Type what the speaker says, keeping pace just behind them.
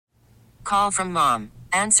call from mom.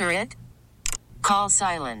 Answer it. Call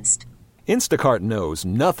silenced. Instacart knows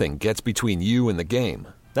nothing gets between you and the game.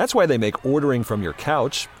 That's why they make ordering from your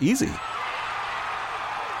couch easy.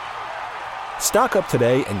 Stock up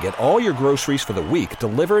today and get all your groceries for the week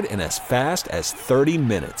delivered in as fast as 30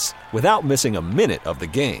 minutes without missing a minute of the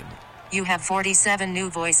game. You have 47 new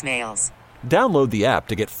voicemails. Download the app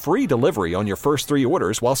to get free delivery on your first 3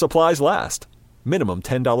 orders while supplies last. Minimum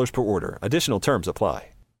 $10 per order. Additional terms apply.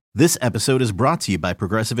 This episode is brought to you by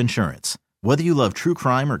Progressive Insurance. Whether you love true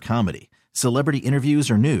crime or comedy, celebrity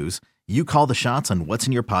interviews or news, you call the shots on what's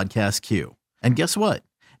in your podcast queue. And guess what?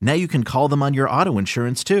 Now you can call them on your auto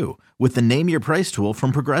insurance too with the Name Your Price tool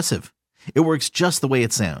from Progressive. It works just the way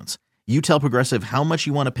it sounds. You tell Progressive how much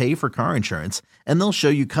you want to pay for car insurance, and they'll show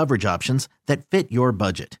you coverage options that fit your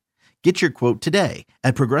budget. Get your quote today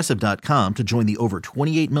at Progressive.com to join the over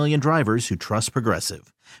 28 million drivers who trust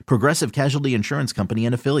Progressive. Progressive Casualty Insurance Company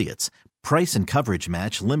and Affiliates. Price and coverage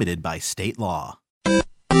match limited by state law. The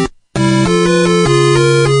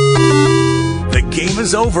game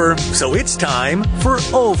is over, so it's time for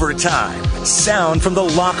overtime. Sound from the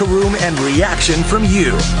locker room and reaction from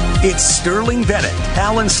you. It's Sterling Bennett,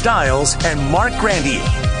 Alan Stiles, and Marc Grandi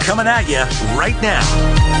coming at you right now.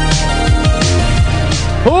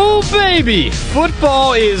 Oh, baby!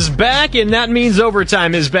 Football is back, and that means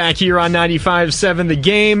overtime is back here on 95.7 The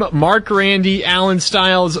Game. Marc Grandi, Alan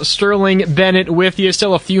Stiles, Sterling Bennett with you.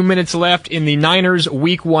 Still a few minutes left in the Niners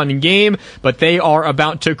Week 1 game, but they are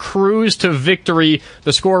about to cruise to victory.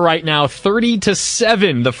 The score right now,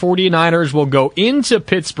 30-7. The 49ers will go into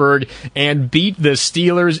Pittsburgh and beat the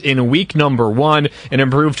Steelers in Week number 1 and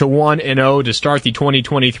improve to 1-0 to start the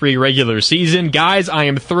 2023 regular season. Guys, I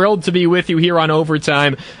am thrilled to be with you here on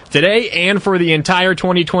Overtime today and for the entire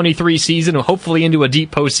 2023 season, hopefully into a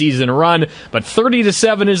deep postseason run. But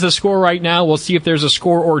 30-7 is the score right now. We'll see if there's a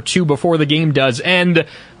score or two before the game does end.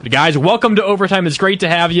 But guys, welcome to Overtime. It's great to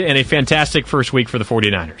have you, and a fantastic first week for the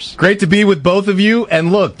 49ers. Great to be with both of you.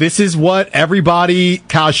 And look, this is what everybody,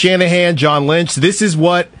 Kyle Shanahan, John Lynch, this is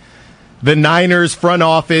what the Niners front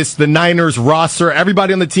office, the Niners roster,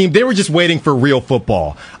 everybody on the team, they were just waiting for real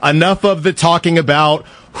football. Enough of the talking about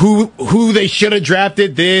who they should have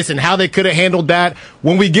drafted this and how they could have handled that.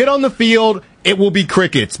 When we get on the field, it will be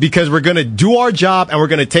crickets because we're going to do our job and we're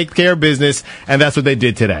going to take care of business, and that's what they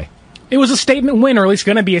did today. It was a statement win, or at least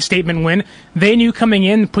going to be a statement win. They knew coming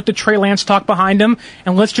in, put the Trey Lance talk behind them,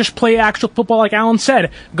 and let's just play actual football like Alan said.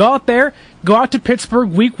 Go out there, go out to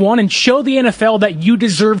Pittsburgh Week 1 and show the NFL that you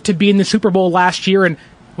deserve to be in the Super Bowl last year, and,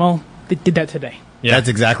 well, they did that today. Yeah. That's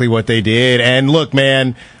exactly what they did. And look,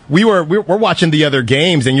 man, we're watching the other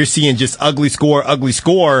games, and you're seeing just ugly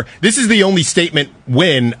score. This is the only statement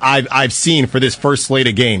win I've seen for this first slate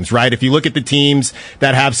of games, right? If you look at the teams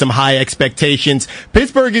that have some high expectations,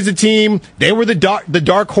 Pittsburgh is a team. They were the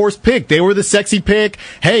dark horse pick. They were the sexy pick.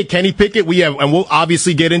 Hey, Kenny Pickett, and we'll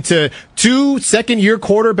obviously get into 2 second-year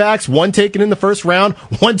quarterbacks, one taken in the first round,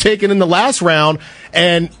 one taken in the last round.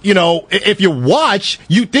 And, you know, if you watch,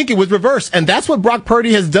 you think it was reversed. And that's what Brock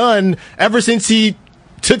Purdy has done ever since he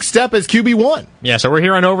took step as QB1. Yeah, so we're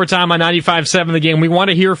here on Overtime on 95.7 The Game. We want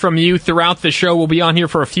to hear from you throughout the show. We'll be on here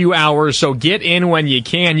for a few hours, so get in when you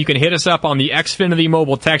can. You can hit us up on the Xfinity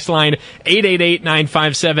mobile text line,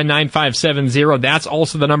 888-957-9570. That's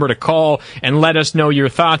also the number to call and let us know your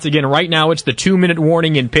thoughts. Again, right now it's the 2-minute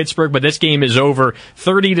warning in Pittsburgh, but this game is over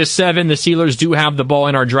 30-7. The Steelers do have the ball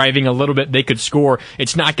and are driving a little bit. They could score.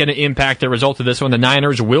 It's not going to impact the result of this one. The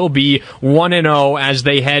Niners will be 1-0 as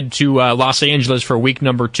they head to Los Angeles for week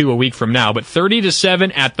number 2 a week from now. But 30-7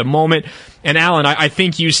 at the moment. And Alan, I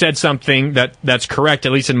think you said something that's correct,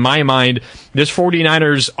 at least in my mind. This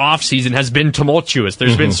 49ers offseason has been tumultuous.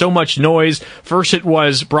 There's been so much noise. First it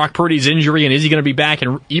was Brock Purdy's injury, and is he going to be back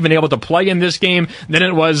and even able to play in this game? Then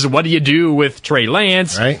it was, what do you do with Trey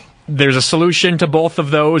Lance? Right. There's a solution to both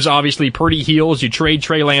of those. Obviously, Purdy heals. You trade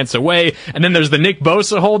Trey Lance away. And then there's the Nick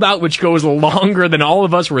Bosa holdout, which goes longer than all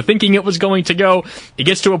of us were thinking it was going to go. It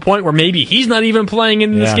gets to a point where maybe he's not even playing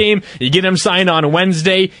in this game. You get him signed on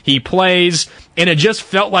Wednesday. He plays. And it just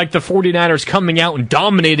felt like the 49ers coming out and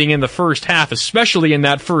dominating in the first half, especially in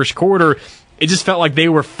that first quarter. It just felt like they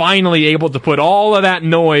were finally able to put all of that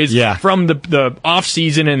noise from the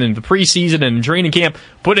offseason and in the preseason and training camp,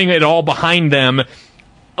 putting it all behind them.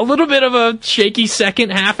 A little bit of a shaky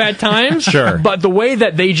second half at times. Sure. But the way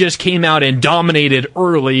that they just came out and dominated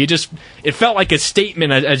early, it felt like a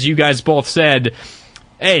statement, as you guys both said.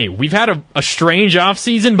 hey, we've had a strange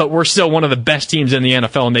offseason, but we're still one of the best teams in the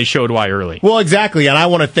NFL, and they showed why early. Well, exactly, and I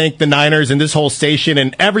want to thank the Niners and this whole station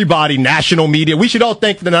and everybody, national media. We should all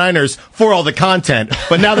thank the Niners for all the content,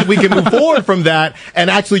 but now that we can move forward from that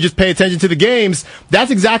and actually just pay attention to the games,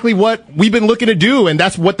 that's exactly what we've been looking to do, and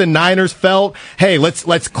that's what the Niners felt. Hey,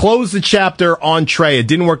 let's close the chapter on Trey. It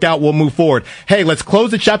didn't work out. We'll move forward. Hey, let's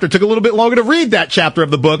close the chapter. It took a little bit longer to read that chapter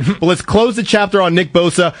of the book, but let's close the chapter on Nick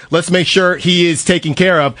Bosa. Let's make sure he is taken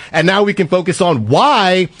care of. And now we can focus on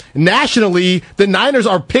why nationally the Niners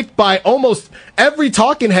are picked by almost every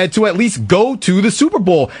talking head to at least go to the Super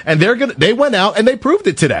Bowl. And they went out and they proved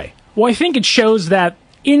it today. Well, I think it shows that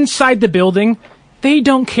inside the building, they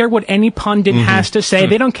don't care what any pundit has to say.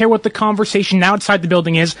 They don't care what the conversation outside the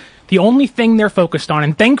building is. The only thing they're focused on,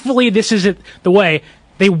 and thankfully this is the way,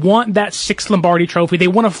 they want that 6th Lombardi trophy. They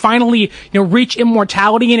want to finally, reach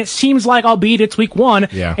immortality. And it seems like, albeit it's week 1,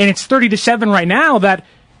 and it's 30-7 right now, that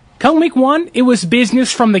come week 1, it was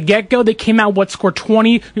business from the get-go. They came out, scored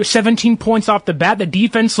 17 points off the bat. The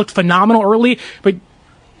defense looked phenomenal early, but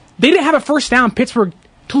they didn't have a first down, Pittsburgh,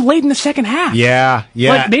 till late in the second half. Yeah.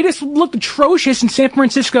 They just looked atrocious, and San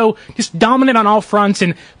Francisco just dominant on all fronts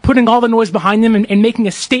and putting all the noise behind them and making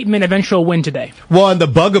a statement eventual win today. Well, and the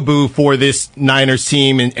bugaboo for this Niners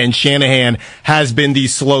team and Shanahan has been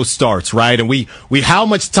these slow starts, right? And we how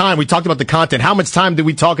much time, we talked about the content, how much time did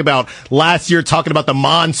we talk about last year talking about the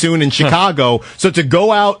monsoon in Chicago? So to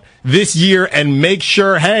go out this year and make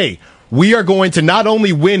sure, hey, we are going to not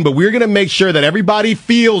only win, but we're going to make sure that everybody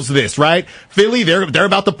feels this, right? Philly, they're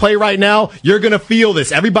about to play right now. You're going to feel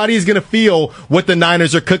this. Everybody is going to feel what the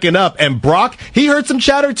Niners are cooking up. And Brock, he heard some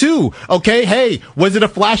chatter too. Okay, hey, was it a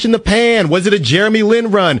flash in the pan? Was it a Jeremy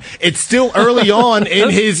Lin run? It's still early on in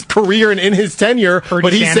his career and in his tenure,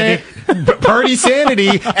 but he's saying Purdy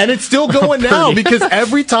sanity, and it's still going now because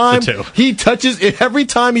every time he touches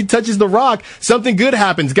the rock, something good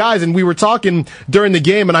happens, guys. And we were talking during the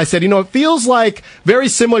game, and I said, it feels like very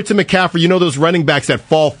similar to McCaffrey. Those running backs that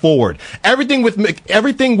fall forward. Everything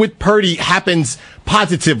with Purdy happens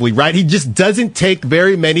positively, right? He just doesn't take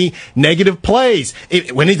very many negative plays.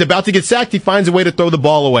 When he's about to get sacked, he finds a way to throw the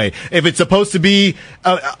ball away. If it's supposed to be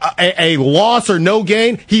a loss or no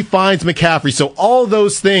gain, he finds McCaffrey. So all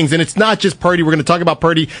those things, and it's not just Purdy. We're going to talk about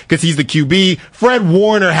Purdy because he's the QB. Fred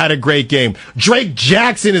Warner had a great game. Drake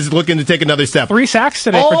Jackson is looking to take another step. 3 sacks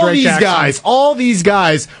today for Drake Jackson. All these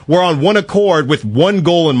guys were on one accord with one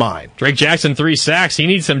goal in mind. Drake Jackson, 3 sacks. He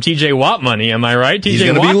needs some TJ Watt money. Am I right?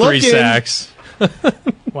 TJ Watt, 3 sacks.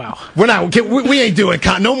 Wow. We ain't doing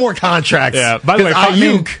no more contracts. Yeah. By the way,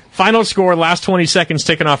 Aiyuk. Final score, last 20 seconds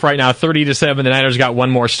ticking off right now, 30-7. The Niners got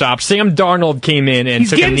one more stop. Sam Darnold came in and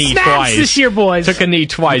took a knee twice. This year, boys. Took a knee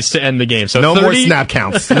twice to end the game. So no more snap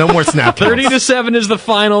counts. 30-7 is the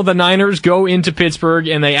final. The Niners go into Pittsburgh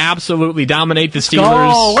and they absolutely dominate the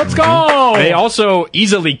Steelers. Let's go. They also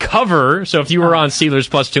easily cover. So if you were on Steelers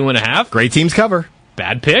plus 2.5, great teams cover.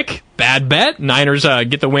 Bad pick, bad bet. Niners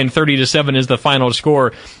get the win. 30-7 is the final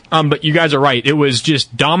score. But you guys are right. It was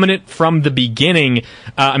just dominant from the beginning.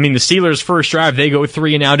 The Steelers' first drive, they go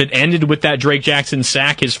 3 and out. It ended with that Drake Jackson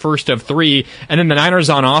sack, his first of 3. And then the Niners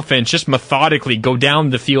on offense just methodically go down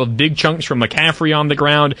the field. Big chunks from McCaffrey on the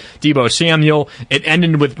ground, Deebo Samuel. It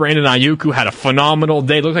ended with Brandon Aiyuk, who had a phenomenal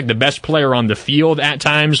day. Looked like the best player on the field at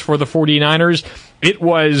times for the 49ers. It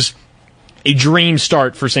was a dream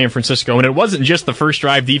start for San Francisco, and it wasn't just the first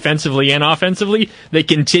drive defensively and offensively. They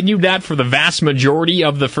continued that for the vast majority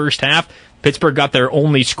of the first half. Pittsburgh got their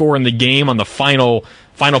only score in the game on the final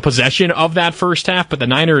possession of that first half, but the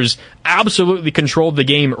Niners absolutely controlled the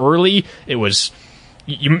game early. It was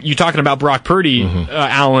you talking about Brock Purdy,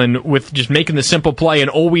 Alan, with just making the simple play and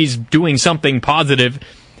always doing something positive.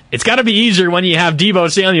 It's got to be easier when you have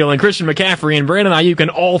Deebo Samuel and Christian McCaffrey and Brandon Aiyuk,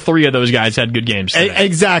 and all 3 of those guys had good games today.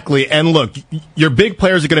 Exactly. And look, your big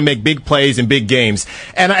players are going to make big plays in big games.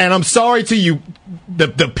 And I'm sorry to you,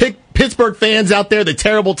 the Pittsburgh fans out there, the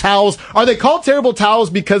terrible towels. Are they called terrible towels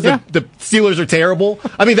because the Steelers are terrible?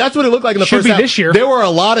 That's what it looked like in the first half. This year. There were a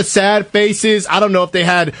lot of sad faces. I don't know if they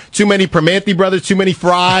had too many Permanente brothers, too many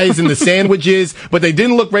fries in the sandwiches, but they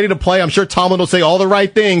didn't look ready to play. I'm sure Tomlin will say all the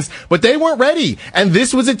right things, but they weren't ready. And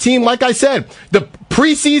this was a team, like I said, the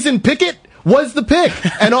preseason Pickett was the pick,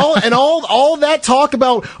 and all that talk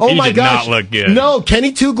about, he my did gosh, not look good. No,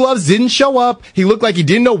 Kenny Two Gloves didn't show up. He looked like he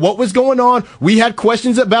didn't know what was going on. We had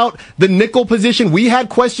questions about the nickel position. We had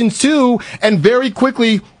questions too, and very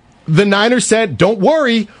quickly, the Niners said, "Don't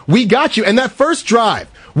worry, we got you." And that first drive,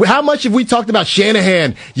 how much have we talked about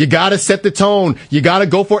Shanahan? You got to set the tone. You got to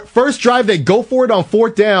go for it. First drive, they go for it on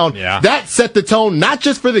 4th down. Yeah. That set the tone, not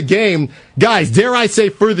just for the game, guys. Dare I say,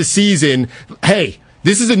 for the season? Hey.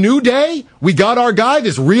 This is a new day. We got our guy,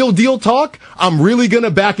 this real deal talk. I'm really going to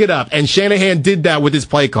back it up. And Shanahan did that with his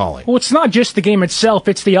play calling. Well, it's not just the game itself.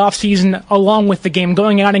 It's the offseason along with the game,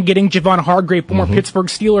 going out and getting Javon Hargrave, former Pittsburgh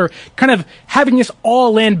Steeler, kind of having this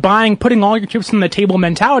all-in buying, putting all your chips on the table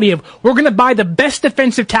mentality of, we're going to buy the best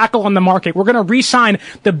defensive tackle on the market. We're going to re-sign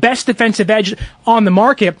the best defensive edge on the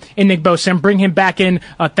market in Nick Bosa and bring him back in.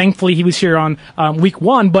 Thankfully, he was here on week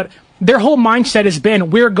 1. But their whole mindset has been,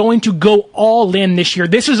 we're going to go all in this year.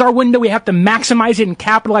 This is our window. We have to maximize it and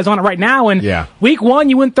capitalize on it right now. And week 1,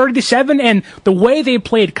 you win 30-7. And the way they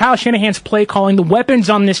played, Kyle Shanahan's play calling, the weapons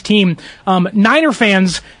on this team, Niner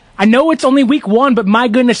fans, I know it's only week 1, but my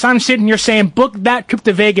goodness, I'm sitting here saying, book that trip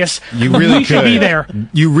to Vegas. You really we should be there.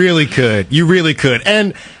 You really could. You really could.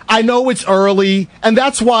 And I know it's early, and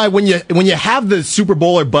that's why when you have the Super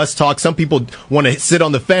Bowl or bust talk, some people want to sit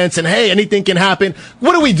on the fence and, hey, anything can happen.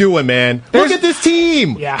 What are we doing, man? Look at this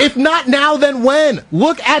team. Yeah. If not now, then when?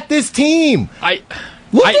 Look at this team.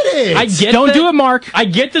 Look at it. Don't do it, Mark. I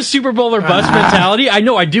get the Super Bowl or bust mentality. I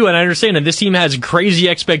know I do, and I understand that this team has crazy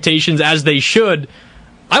expectations, as they should.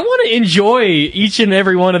 I want to enjoy each and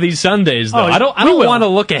every one of these Sundays, though. I don't want to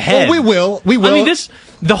look ahead. Well, we will. I mean,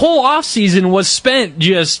 the whole offseason was spent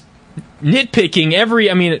just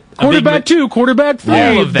nitpicking quarterback 2, quarterback 3,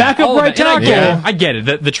 all of that, backup all of right that. tackle. I get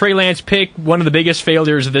it. The Trey Lance pick, one of the biggest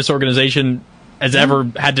failures of this organization has ever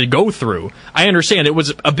had to go through. I understand it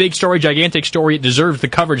was a big story, gigantic story. It deserved the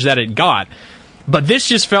coverage that it got. But this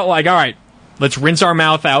just felt like, all right, let's rinse our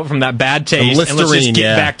mouth out from that bad taste and let's just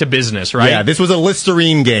get back to business, right? Yeah, this was a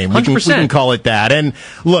Listerine game. We can call it that. And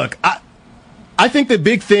look, I think the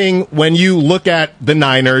big thing when you look at the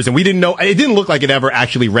Niners, and we didn't know, it didn't look like it ever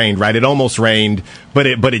actually rained, right? It almost rained, but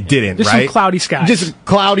it didn't, just right? Some cloudy skies. Just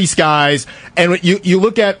cloudy skies. And you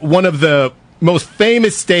look at one of the most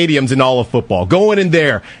famous stadiums in all of football. Going in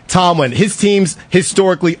there, Tomlin, his teams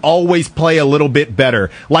historically always play a little bit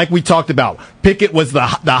better. Like we talked about, Pickett was the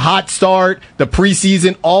hot start, the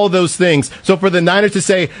preseason, all those things. So for the Niners to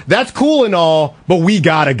say, that's cool and all, but we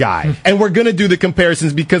got a guy. And we're going to do the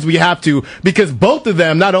comparisons because we have to, because both of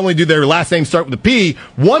them, not only do their last name start with a P,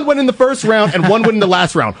 one went in the first round and one went in the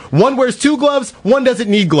last round. One wears 2 gloves, one doesn't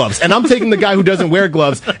need gloves. And I'm taking the guy who doesn't wear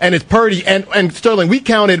gloves, and it's Purdy. And Sterling, we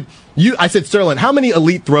counted. I said, Sterling, how many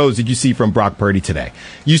elite throws did you see from Brock Purdy today?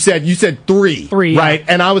 You said 3. 3, right? Yeah.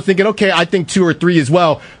 And I was thinking, okay, I think 2 or 3 as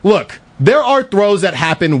well. Look, there are throws that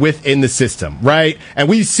happen within the system, right? And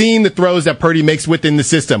we've seen the throws that Purdy makes within the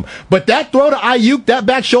system. But that throw to Aiyuk, that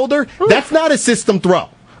back shoulder, that's not a system throw.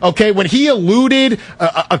 Okay, when he eluded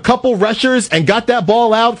a couple rushers and got that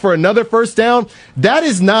ball out for another first down, that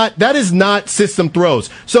is not system throws.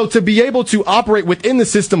 So to be able to operate within the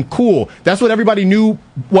system, cool. That's what everybody knew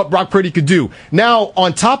what Brock Purdy could do. Now,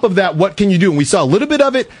 on top of that, what can you do? And we saw a little bit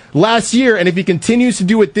of it last year, and if he continues to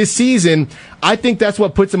do it this season, I think that's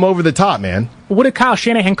what puts him over the top, man. What did Kyle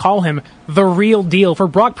Shanahan call him? The real deal. For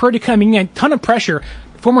Brock Purdy coming in, a ton of pressure.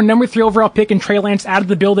 Former number 3 overall pick and Trey Lance out of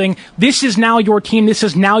the building. This is now your team. This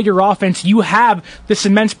is now your offense. You have this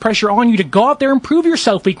immense pressure on you to go out there and prove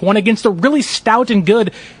yourself week 1 against a really stout and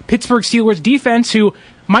good Pittsburgh Steelers defense who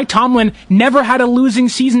Mike Tomlin never had a losing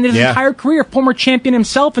season in his entire career, former champion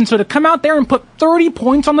himself. And so to come out there and put 30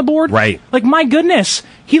 points on the board, right? Like, my goodness,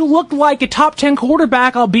 he looked like a top 10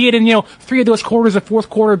 quarterback, albeit in, 3 of those quarters, the fourth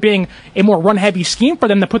quarter being a more run-heavy scheme for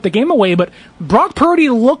them to put the game away. But Brock Purdy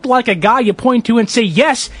looked like a guy you point to and say,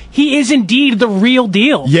 yes, he is indeed the real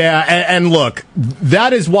deal. Yeah, and look,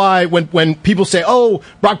 that is why when people say, oh,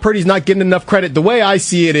 Brock Purdy's not getting enough credit, the way I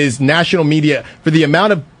see it is national media, for the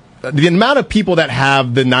amount of people that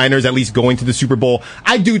have the Niners at least going to the Super Bowl,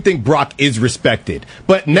 I do think Brock is respected.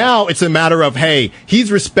 But now it's a matter of, hey,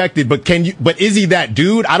 he's respected, but is he that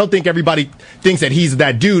dude? I don't think everybody thinks that he's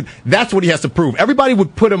that dude. That's what he has to prove. Everybody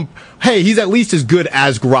would put him, hey, he's at least as good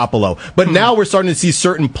as Garoppolo. But now we're starting to see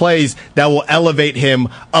certain plays that will elevate him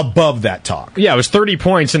above that talk. Yeah, it was 30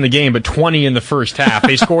 points in the game, but 20 in the first half.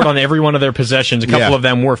 They scored on every one of their possessions. A couple of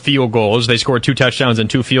them were field goals. They scored 2 touchdowns and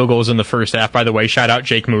 2 field goals in the first half. By the way, shout out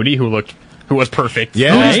Jake Moody, who was perfect.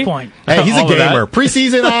 Yeah, Bonus point. Hey, he's a gamer.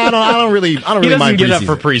 Preseason, I don't really mind preseason. He doesn't get up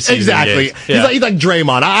for preseason. Exactly. Yeah. He's like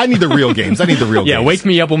Draymond. I need the real games. I need the real games. Yeah, wake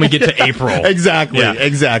me up when we get to April. Exactly.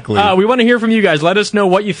 We want to hear from you guys. Let us know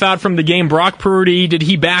what you thought from the game. Brock Purdy, did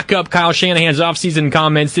he back up Kyle Shanahan's offseason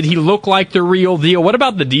comments? Did he look like the real deal? What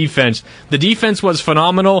about the defense? The defense was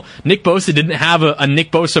phenomenal. Nick Bosa didn't have a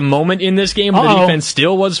Nick Bosa moment in this game. The defense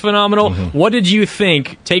still was phenomenal. What did you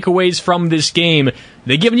think? Takeaways from this game.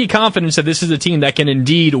 they're giving you confidence that this is a team that can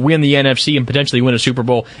indeed win the NFC and potentially win a Super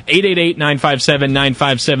Bowl.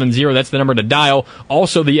 888-957-9570. That's the number to dial.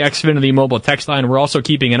 Also the Xfinity mobile text line. We're also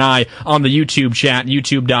keeping an eye on the YouTube chat,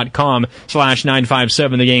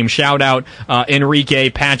 youtube.com/957 the game. Shout out Enrique,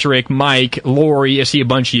 Patrick, Mike, Lori. I see a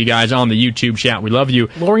bunch of you guys on the YouTube chat. We love you.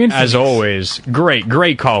 Lori and as Phoenix. always.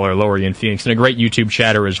 Great caller, Lori and Phoenix, and a great YouTube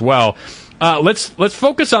chatter as well. Let's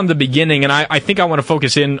focus on the beginning, and I think I want to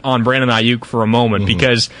focus in on Brandon Aiyuk for a moment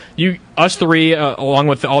because us three, along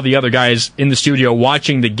with all the other guys in the studio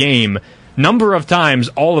watching the game, number of times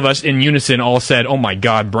all of us in unison all said, "Oh my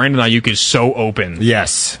God, Brandon Aiyuk is so open."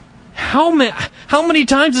 Yes. How many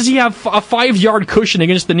times does he have a 5-yard cushion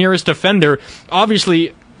against the nearest defender?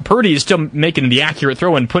 Obviously, Purdy is still making the accurate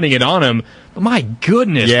throw and putting it on him. But my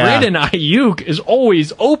goodness, Brandon Aiyuk is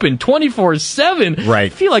always open 24/7.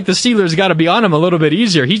 Right. I feel like the Steelers got to be on him a little bit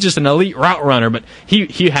easier. He's just an elite route runner, but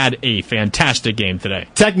he had a fantastic game today.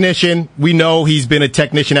 Technician. We know he's been a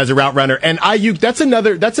technician as a route runner. And Aiyuk,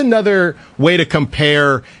 that's another way to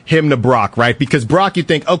compare him to Brock, right? Because Brock, you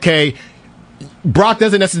think, okay, Brock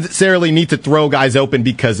doesn't necessarily need to throw guys open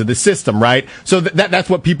because of the system, right? So that's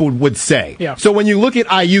what people would say. Yeah. So when you look at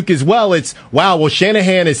Aiyuk as well, it's, wow, well,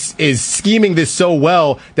 Shanahan is scheming this so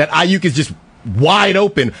well that Aiyuk is just wide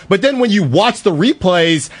open. But then when you watch the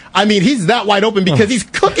replays, I mean, he's that wide open because he's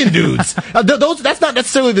cooking dudes. That's not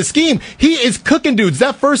necessarily the scheme. He is cooking dudes.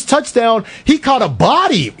 That first touchdown, he caught a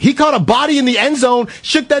body. He caught a body in the end zone,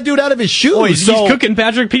 shook that dude out of his shoes. Oh, he's cooking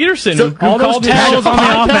Patrick Peterson. So, who all those called tackles on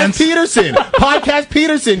the offense. Podcast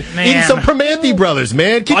Peterson. Man. Eating some Permanente brothers,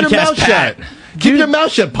 man. Keep your Podcast mouth Pat. shut. Keep your mouth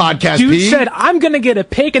shut, Podcast Dude Pete. said, I'm going to get a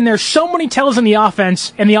pick, and there's so many tells in the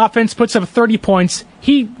offense, and the offense puts up 30 points.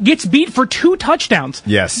 He gets beat for 2 touchdowns.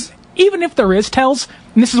 Yes. Even if there is tells,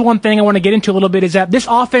 and this is one thing I want to get into a little bit, is that this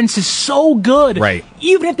offense is so good. Right.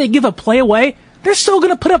 Even if they give a play away, they're still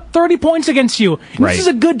going to put up 30 points against you. And Right. This is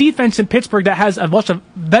a good defense in Pittsburgh that has a bunch of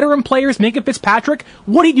veteran players. Minka Fitzpatrick,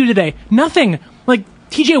 what did he do today? Nothing. Like,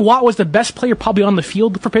 TJ Watt was the best player probably on the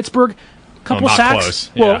field for Pittsburgh. Couple not sacks. close.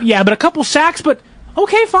 Well, yeah, but a couple sacks, but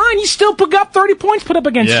okay, fine. You still got 30 points put up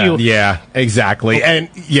against you. Yeah, exactly. And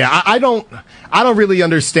yeah, I don't really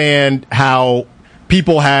understand how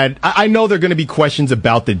people had. I know there are going to be questions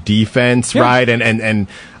about the defense, right? And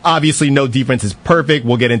obviously no defense is perfect.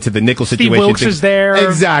 We'll get into the nickel situation. Steve Wilkes is there.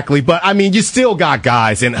 Exactly. But I mean, you still got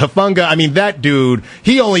guys. And Hafunga, I mean, that dude,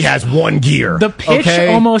 he only has one gear. The pitch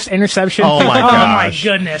almost interception. Oh my Oh my gosh.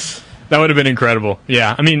 goodness. That would have been incredible.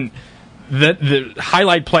 Yeah, I mean, the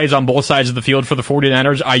highlight plays on both sides of the field for the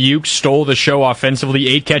 49ers. Aiyuk stole the show offensively.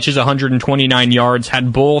 8 catches, 129 yards,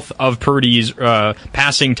 had both of Purdy's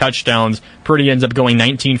passing touchdowns. Purdy ends up going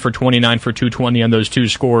 19 for 29 for 220 on those 2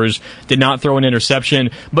 scores. Did not throw an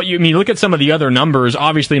interception. But you look at some of the other numbers.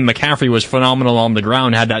 Obviously, McCaffrey was phenomenal on the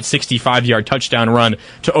ground, had that 65-yard touchdown run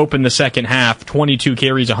to open the second half. 22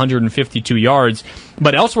 carries, 152 yards.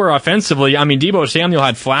 But elsewhere offensively, I mean, Deebo Samuel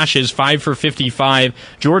had flashes, 5 for 55.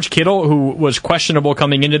 George Kittle, who was questionable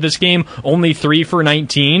coming into this game, only 3 for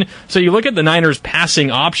 19. So you look at the Niners' passing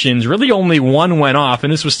options, really only one went off,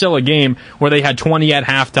 and this was still a game where they had 20 at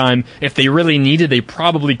halftime. If they really needed, they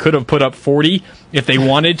probably could have put up 40 if they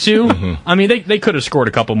wanted to. I mean, they could have scored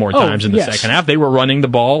a couple more times in the second half. They were running the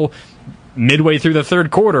ball midway through the third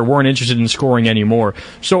quarter, weren't interested in scoring anymore.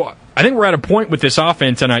 So I think we're at a point with this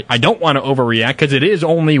offense, and I don't want to overreact because it is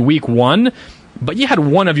only week 1, but you had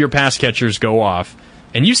one of your pass catchers go off,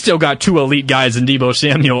 and you still got 2 elite guys in Deebo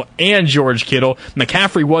Samuel and George Kittle.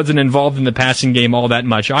 McCaffrey wasn't involved in the passing game all that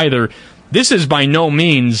much either. This is by no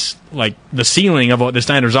means like the ceiling of what the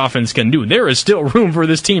Niners offense can do. There is still room for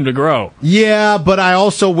this team to grow. Yeah, but I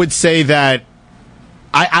also would say that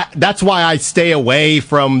that's why I stay away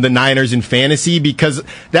from the Niners in fantasy, because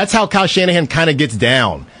that's how Kyle Shanahan kind of gets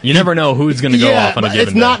down. You never know who's going to go off on a given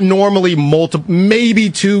it's not day. normally maybe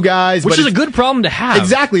 2 guys. Which but is a good problem to have.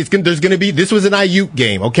 Exactly. There's going to be, this was an Aiyuk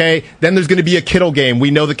game, okay? Then there's going to be a Kittle game. We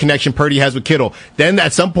know the connection Purdy has with Kittle. Then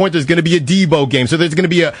at some point there's going to be a Deebo game. So there's going to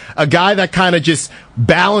be a guy that kind of just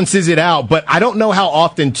balances it out. But I don't know how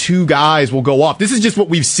often 2 guys will go off. This is just what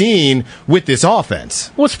we've seen with this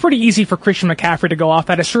offense. Well, it's pretty easy for Christian McCaffrey to go off.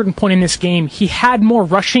 At a certain point in this game, he had more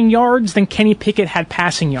rushing yards than Kenny Pickett had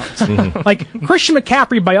passing yards. Like, Christian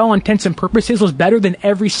McCaffrey, by all intents and purposes, was better than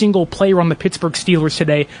every single player on the Pittsburgh Steelers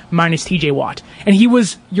today, minus TJ Watt. And he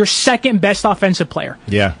was your second best offensive player.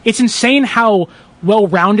 Yeah. It's insane how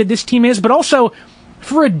well-rounded this team is, but also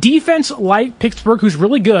for a defense like Pittsburgh, who's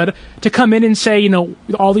really good, to come in and say,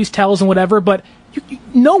 all these tells and whatever, but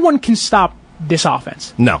no one can stop this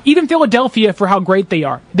offense. No. Even Philadelphia, for how great they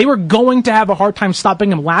are, they were going to have a hard time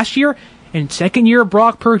stopping them last year, And second year of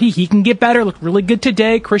Brock Purdy, he can get better. Looked really good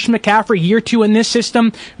today. Christian McCaffrey, year 2 in this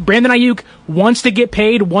system. Brandon Aiyuk wants to get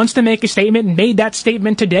paid, wants to make a statement, and made that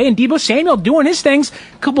statement today. And Deebo Samuel doing his things.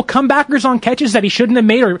 A couple comebackers on catches that he shouldn't have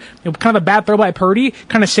made, or kind of a bad throw by Purdy,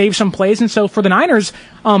 kind of saved some plays. And so for the Niners,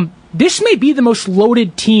 this may be the most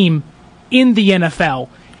loaded team in the NFL.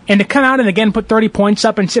 And to come out and again put 30 points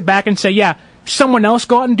up and sit back and say, yeah, someone else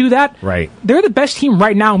go out and do that. Right. They're the best team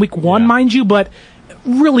right now in week 1, mind you, but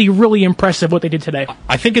really, really impressive what they did today.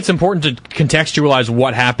 I think it's important to contextualize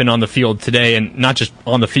what happened on the field today, and not just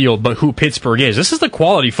on the field, but who Pittsburgh is. This is the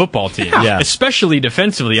quality football team, especially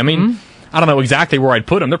defensively. I mean, I don't know exactly where I'd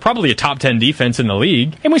put them. They're probably a top 10 defense in the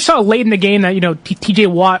league. And we saw late in the game that, TJ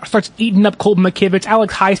Watt starts eating up Colton McKivitz.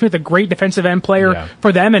 Alex Highsmith, a great defensive end player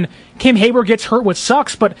for them. And Cam Hayward gets hurt, which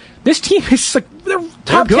sucks. But this team is they're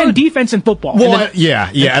top 10 defense in football. Well,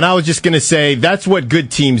 and I was just going to say that's what good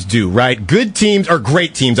teams do, right? Good teams, or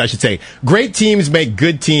great teams, I should say. Great teams make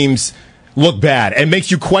good teams look bad and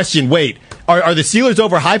makes you question, wait, are the Steelers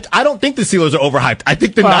overhyped? I don't think the Steelers are overhyped. I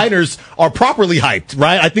think the Niners are properly hyped,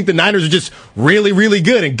 right? I think the Niners are just really, really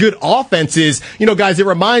good, and good offenses. Guys, it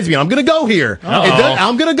reminds me, I'm going to go here.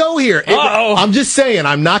 I'm going to go here. I'm just saying,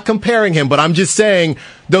 I'm not comparing him, but I'm just saying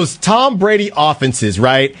those Tom Brady offenses,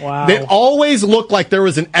 right? Wow. They always look like there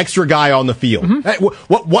was an extra guy on the field.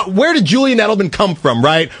 Where did Julian Edelman come from,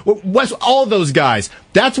 right? What's all those guys?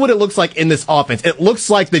 That's what it looks like in this offense. It looks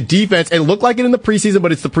like the defense. It looked like it in the preseason,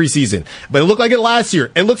 but it's the preseason. But it looked like it last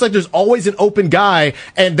year. It looks like there's always an open guy,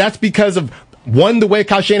 and that's because of, one, the way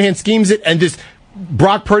Kyle Shanahan schemes it, and just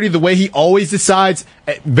Brock Purdy, the way he always decides,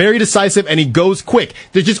 very decisive, and he goes quick.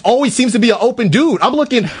 There just always seems to be an open dude. I'm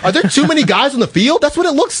looking, are there too many guys on the field? That's what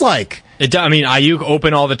it looks like. Aiyuk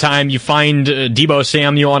open all the time. You find Deebo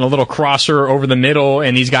Samuel on a little crosser over the middle,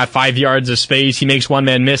 and he's got 5 yards of space. He makes one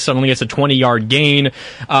man miss, suddenly it's a 20-yard gain.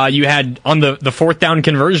 You had on the fourth down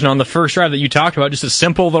conversion on the first drive that you talked about, just a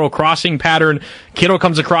simple little crossing pattern. Kittle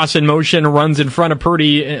comes across in motion, runs in front of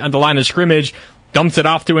Purdy at the line of scrimmage, dumps it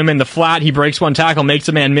off to him in the flat. He breaks one tackle, makes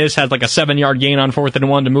a man miss, has like a 7-yard gain on 4th and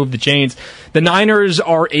 1 to move the chains. The Niners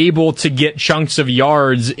are able to get chunks of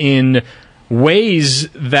yards in ways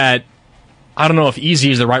that, I don't know if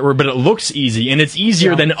easy is the right word, but it looks easy, and it's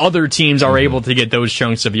easier than other teams are able to get those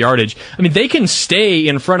chunks of yardage. I mean, they can stay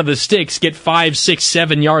in front of the sticks, get 5, 6,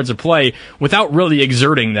 7 yards of play without really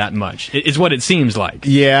exerting that much, is what it seems like.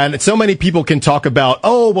 Yeah, and so many people can talk about,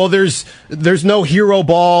 there's no hero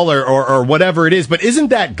ball or whatever it is, but isn't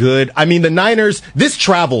that good? I mean, the Niners, this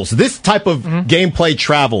travels. This type of gameplay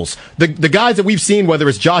travels. The guys that we've seen, whether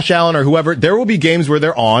it's Josh Allen or whoever, there will be games where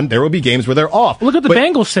they're on, there will be games where they're off. Look at the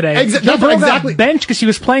Bengals today. Exactly. Bench because he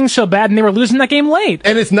was playing so bad and they were losing that game late.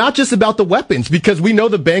 And it's not just about the weapons, because we know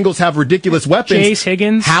the Bengals have ridiculous weapons. Chase,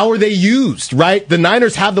 Higgins. How are they used, right? The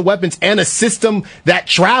Niners have the weapons and a system that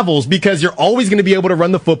travels, because you're always going to be able to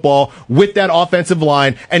run the football with that offensive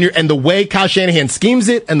line, and the way Kyle Shanahan schemes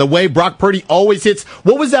it, and the way Brock Purdy always hits.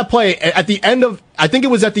 What was that play at the end of? I think it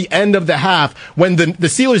was at the end of the half when the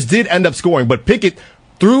Steelers did end up scoring, but Pickett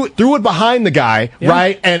threw it behind the guy,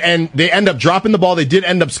 right? And they end up dropping the ball. They did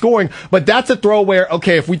end up scoring. But that's a throw where,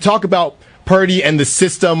 okay, if we talk about Purdy and the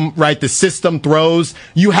system, right? The system throws,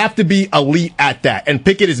 you have to be elite at that. And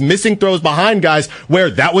Pickett is missing throws behind guys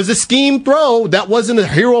where that was a scheme throw. That wasn't a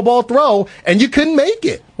hero ball throw, and you couldn't make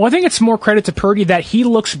it. Well, I think it's more credit to Purdy that he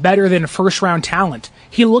looks better than first-round talent.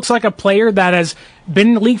 He looks like a player that has been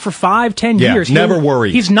in the league for 5-10 years. Never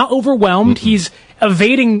worried. He's not overwhelmed. He's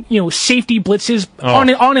evading, safety blitzes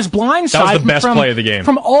on his blind side. That was the best play of the game.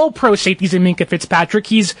 From all pro safeties in Minkah Fitzpatrick.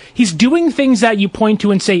 He's doing things that you point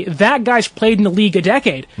to and say, that guy's played in the league a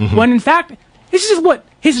decade. When in fact, this is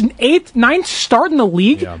his 8th, 9th start in the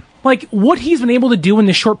league? Yeah. Like, what he's been able to do in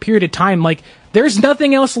this short period of time, there's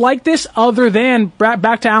nothing else like this other than,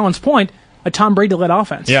 back to Alan's point, a Tom Brady-led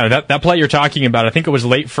offense. Yeah, that play you're talking about, I think it was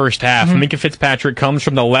late first half. Minkah Fitzpatrick comes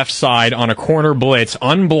from the left side on a corner blitz,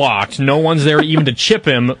 unblocked. No one's there even to chip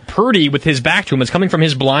him. Purdy, with his back to him, is coming from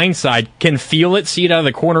his blind side, can feel it, see it out of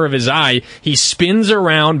the corner of his eye. He spins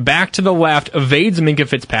around, back to the left, evades Minkah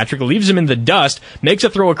Fitzpatrick, leaves him in the dust, makes a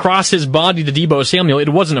throw across his body to Deebo Samuel. It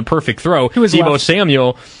wasn't a perfect throw. Deebo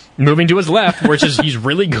Samuel moving to his left, which is he's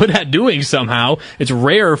really good at doing somehow. It's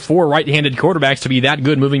rare for right-handed quarterbacks to be that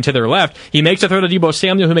good moving to their left. He makes a throw to Deebo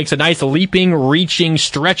Samuel, who makes a nice leaping, reaching,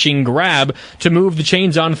 stretching grab to move the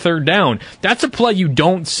chains on 3rd down. That's a play you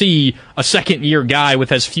don't see a second-year guy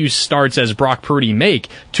with as few starts as Brock Purdy make.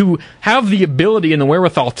 To have the ability and the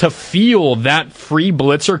wherewithal to feel that free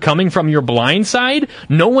blitzer coming from your blind side,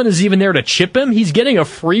 no one is even there to chip him. He's getting a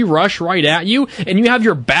free rush right at you, and you have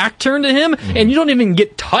your back turned to him, and you don't even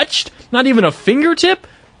get touched, not even a fingertip.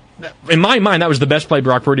 in my mind, that was the best play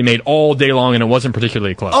Brock Purdy made all day long, and it wasn't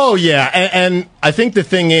particularly close. Oh, yeah. And I think the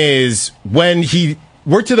thing is,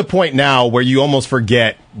 we're to the point now where you almost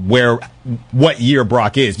forget what year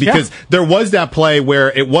Brock is, because there was that play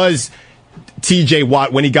where it was TJ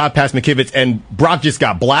Watt when he got past McKivitz and Brock just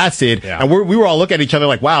got blasted. Yeah. And we were all looking at each other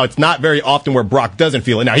like, wow, it's not very often where Brock doesn't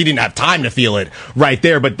feel it. Now, he didn't have time to feel it right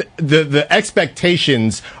there, but the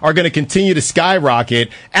expectations are going to continue to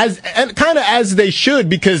skyrocket as they should,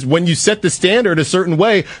 because when you set the standard a certain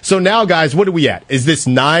way. So now, guys, what are we at? Is this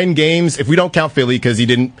 9 games? If we don't count Philly because he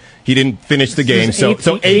didn't finish the game.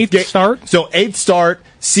 Eighth start. So 8th start.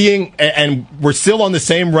 And we're still on the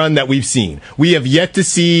same run that we've seen. We have yet to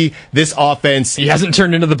see this offense. He hasn't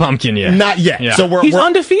turned into the pumpkin yet. Not yet. Yeah. So he's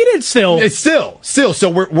undefeated still. It's still.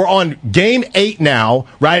 So we're on game 8 now,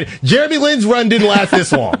 right? Jeremy Lin's run didn't last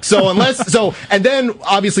this long. And then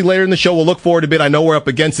obviously later in the show we'll look forward a bit. I know we're up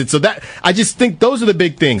against it. So I just think those are the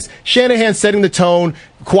big things. Shanahan setting the tone,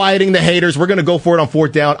 quieting the haters. We're going to go for it on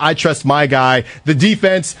 4th down. I trust my guy. The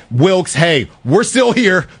defense, Wilkes, hey, we're still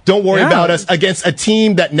here. Don't worry about us, against a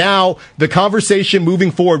team that now the conversation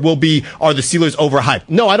moving forward will be, are the Steelers overhyped?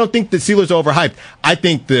 No, I don't think the Steelers are overhyped. I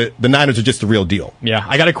think the Niners are just the real deal. Yeah,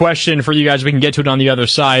 I got a question for you guys. We can get to it on the other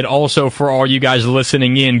side. Also, for all you guys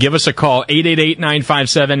listening in, give us a call,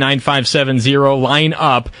 888-957-9570. Line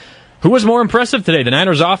up. Who was more impressive today? The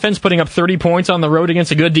Niners offense putting up 30 points on the road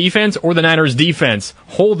against a good defense, or the Niners defense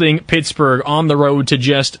holding Pittsburgh on the road to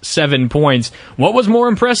just 7 points? What was more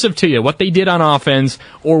impressive to you? What they did on offense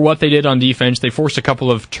or what they did on defense? They forced a couple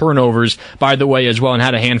of turnovers, by the way, as well, and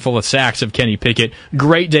had a handful of sacks of Kenny Pickett.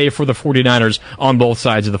 Great day for the 49ers on both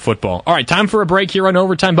sides of the football. All right, time for a break here on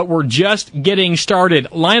Overtime, but we're just getting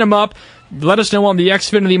started. Line them up. Let us know on the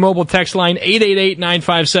Xfinity mobile text line,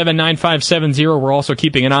 888-957-9570. We're also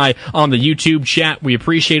keeping an eye on the YouTube chat. We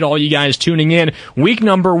appreciate all you guys tuning in. Week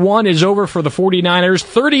number 1 is over for the 49ers,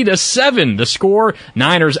 30-7 the score.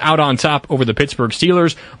 Niners out on top over the Pittsburgh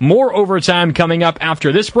Steelers. More overtime coming up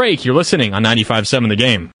after this break. You're listening on 95.7 The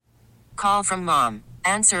Game. Call from mom.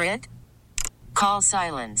 Answer it. Call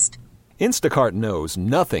silenced. Instacart knows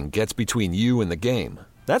nothing gets between you and the game.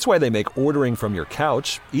 That's why they make ordering from your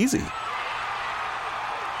couch easy.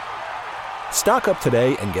 Stock up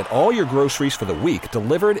today and get all your groceries for the week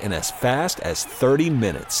delivered in as fast as 30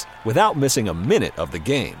 minutes without missing a minute of the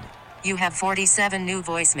game. You have 47 new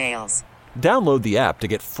voicemails. Download the app to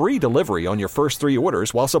get free delivery on your first 3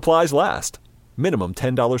 orders while supplies last. Minimum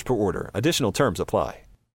 $10 per order. Additional terms apply.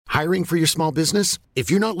 Hiring for your small business?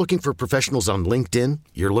 If you're not looking for professionals on LinkedIn,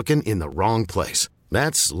 you're looking in the wrong place.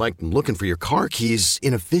 That's like looking for your car keys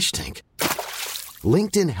in a fish tank.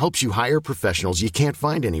 LinkedIn helps you hire professionals you can't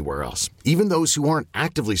find anywhere else, even those who aren't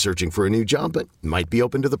actively searching for a new job but might be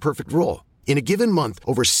open to the perfect role. In a given month,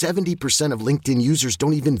 over 70% of LinkedIn users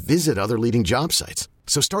don't even visit other leading job sites.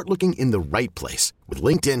 So start looking in the right place. With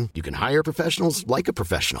LinkedIn, you can hire professionals like a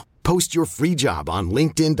professional. Post your free job on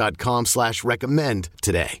linkedin.com/recommend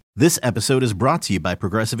today. This episode is brought to you by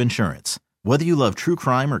Progressive Insurance. Whether you love true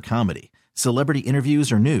crime or comedy, celebrity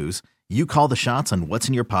interviews or news, you call the shots on what's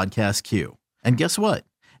in your podcast queue. And guess what?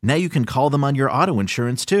 Now you can call them on your auto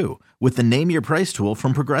insurance too, with the Name Your Price tool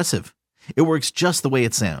from Progressive. It works just the way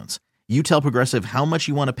it sounds. You tell Progressive how much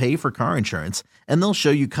you want to pay for car insurance, and they'll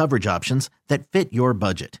show you coverage options that fit your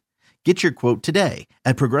budget. Get your quote today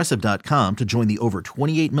at Progressive.com to join the over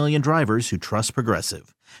 28 million drivers who trust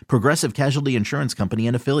Progressive. Progressive Casualty Insurance Company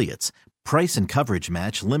and Affiliates. Price and coverage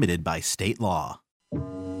match limited by state law.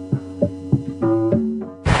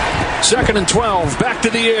 2nd and 12, back to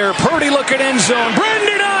the air. Purdy looking end zone.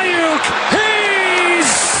 Brandon Aiyuk,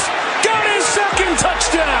 he's got his second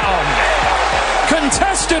touchdown.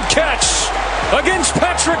 Contested catch against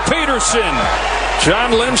Patrick Peterson.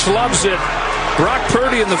 John Lynch loves it. Brock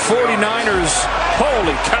Purdy and the 49ers.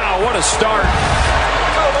 Holy cow, what a start.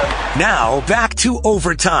 Now back to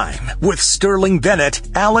Overtime with Sterling Bennett,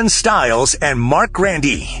 Alan Stiles, and Marc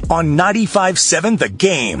Grandi on 95.7 The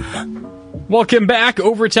Game. Welcome back.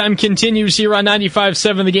 Overtime continues here on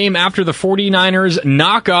 95.7 The Game after the 49ers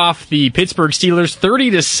knock off the Pittsburgh Steelers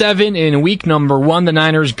 30-7 in week number 1. The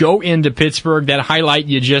Niners go into Pittsburgh. That highlight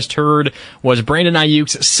you just heard was Brandon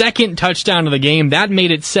Aiyuk's second touchdown of the game. That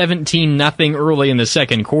made it 17-0 early in the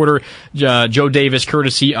second quarter. Joe Davis,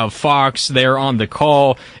 courtesy of Fox, there on the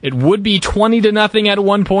call. It would be 20-0 at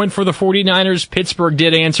one point for the 49ers. Pittsburgh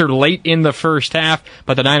did answer late in the first half,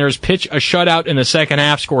 but the Niners pitch a shutout in the second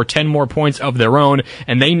half, score 10 more points of their own,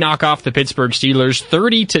 and they knock off the Pittsburgh Steelers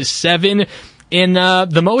 30-7. in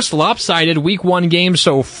the most lopsided Week 1 game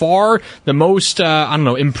so far, the most,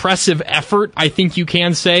 impressive effort, I think you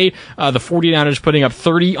can say. The 49ers putting up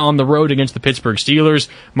 30 on the road against the Pittsburgh Steelers.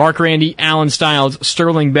 Marc Grandi, Alan Stiles,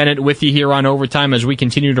 Sterling Bennett with you here on Overtime as we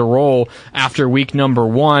continue to roll after week number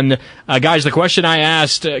 1. Guys, the question I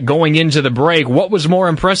asked going into the break, what was more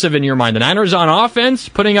impressive in your mind? The Niners on offense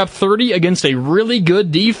putting up 30 against a really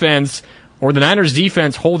good defense, or the Niners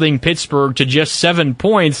defense holding Pittsburgh to just 7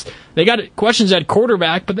 points? They got questions at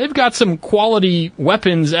quarterback, but they've got some quality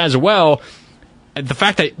weapons as well. The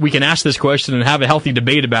fact that we can ask this question and have a healthy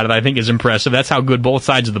debate about it, I think, is impressive. That's how good both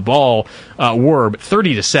sides of the ball were. But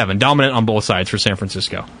 30-7, dominant on both sides for San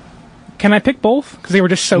Francisco. Can I pick both? Because they were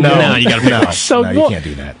just so good. No, you got to pick both. So you can't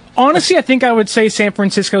do that. Honestly, I think I would say San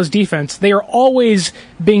Francisco's defense. They are always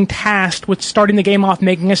being tasked with starting the game off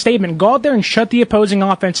making a statement. Go out there and shut the opposing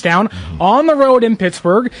offense down on the road in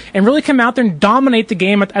Pittsburgh and really come out there and dominate the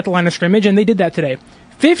game at the line of scrimmage, and they did that today.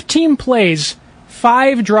 15 plays,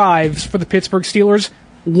 5 drives for the Pittsburgh Steelers,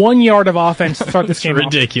 1 yard of offense to start this game off.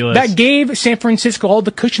 Ridiculous. That gave San Francisco all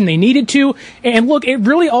the cushion they needed to. And look, it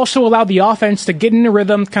really also allowed the offense to get in a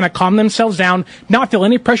rhythm, kind of calm themselves down, not feel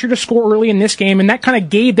any pressure to score early in this game. And that kind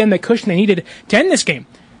of gave them the cushion they needed to end this game.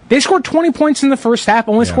 They scored 20 points in the first half,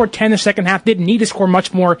 only scored 10 in the second half. Didn't need to score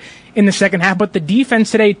much more in the second half. But the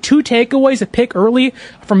defense today, 2 takeaways, a pick early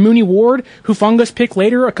from Mooney Ward, Hufunga's pick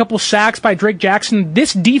later, a couple sacks by Drake Jackson.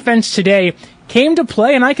 This defense today came to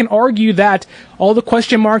play, and I can argue that all the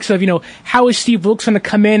question marks of, how is Steve Wilkes going to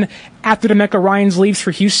come in after DeMeco Ryans leaves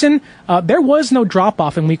for Houston, there was no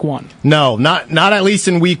drop-off in Week 1. No, not at least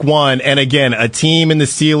in Week 1. And again, a team in the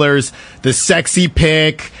Steelers, the sexy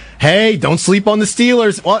pick. Hey, don't sleep on the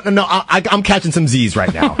Steelers. Well, no, I'm catching some Z's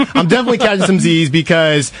right now. I'm definitely catching some Z's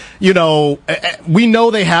because, we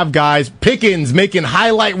know they have guys. Pickens making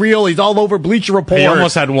highlight reel. He's all over Bleacher Report. He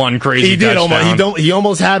almost had one crazy He did touchdown. He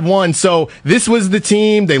almost had one. So this was the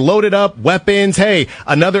team. They loaded up weapons. Hey,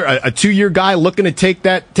 another a 2-year guy looking to take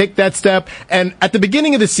that step. And at the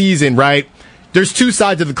beginning of the season, right, there's 2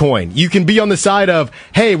 sides of the coin. You can be on the side of,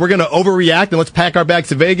 hey, we're going to overreact and let's pack our bags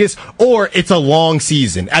to Vegas, or it's a long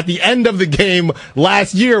season. At the end of the game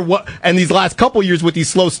last year, and these last couple years with these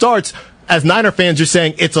slow starts, as Niner fans, you're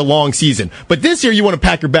saying it's a long season. But this year, you want to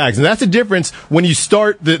pack your bags. And that's the difference when you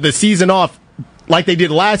start the season off like they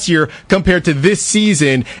did last year compared to this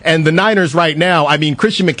season. And the Niners right now,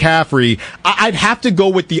 Christian McCaffrey, I'd have to go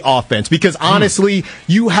with the offense because honestly,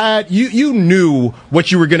 you knew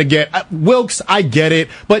what you were going to get. Wilkes, I get it,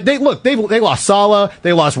 but they lost Saleh,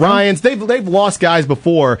 they lost Ryans, they've lost guys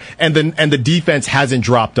before, and the defense hasn't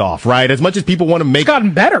dropped off, right? As much as people want to make,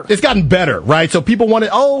 it's gotten better, right? So people want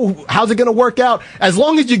to, how's it going to work out? As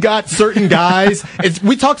long as you got certain guys,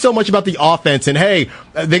 we talk so much about the offense, and hey,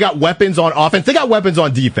 they got weapons on offense, they got weapons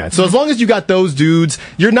on defense. So as long as you got those dudes,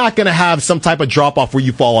 you're not going to have some type of drop off where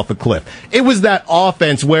you fall off a cliff. It was that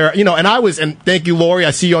offense where, and thank you, Lori,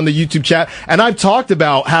 I see you on the YouTube chat, and I've talked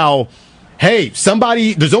about how, hey,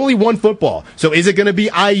 there's only one football. So is it going to be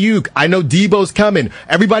Aiyuk? I know Debo's coming.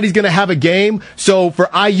 Everybody's going to have a game. So for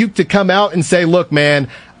Aiyuk to come out and say, look, man,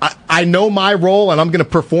 I know my role and I'm going to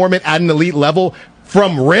perform it at an elite level.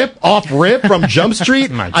 From from Jump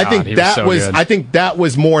Street, I think that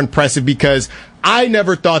was more impressive because I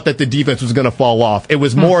never thought that the defense was going to fall off. It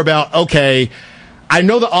was more about, okay, I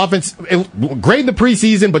know the offense, great in the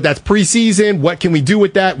preseason, but that's preseason. What can we do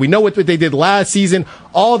with that? We know what they did last season.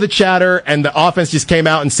 All the chatter, and the offense just came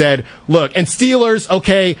out and said, look, and Steelers,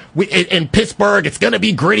 okay, in Pittsburgh, it's going to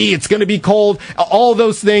be gritty, it's going to be cold, all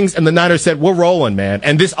those things. And the Niners said, we're rolling, man.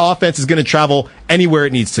 And this offense is going to travel anywhere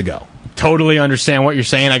it needs to go. Totally understand what you're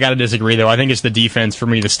saying. I got to disagree, though. I think it's the defense for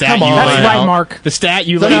me. The stat you laid out. That's right, Mark. The stat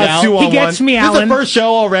you laid out. He gets me, Alan. This is the first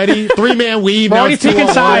show already. 3-man weave. We're already picking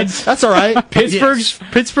sides. That's all right. Pittsburgh's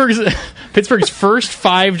first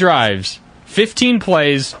 5 drives, 15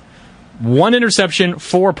 plays, 1 interception,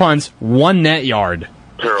 4 punts, 1 net yard.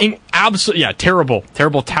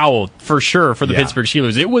 Terrible towel for sure for the Pittsburgh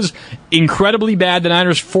Steelers. It was incredibly bad. The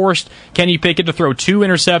Niners forced Kenny Pickett to throw 2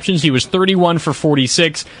 interceptions. He was 31 for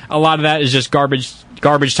 46. A lot of that is just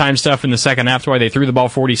garbage time stuff in the second half. That's why they threw the ball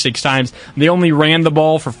 46 times. They only ran the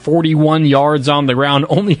ball for 41 yards on the ground,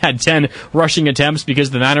 only had 10 rushing attempts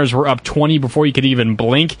because the Niners were up 20 before you could even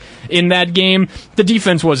blink in that game. The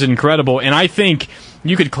defense was incredible, and I think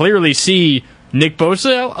you could clearly see Nick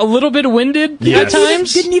Bosa a little bit winded at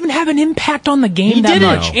times. Didn't even have an impact on the game that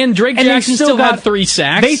much. And Drake Jackson still had 3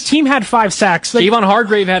 sacks. Their team had 5 sacks. Javon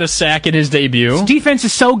Hargrave had a sack in his debut. His defense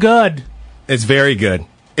is so good. It's very good.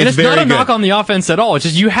 It's not a knock on the offense at all. It's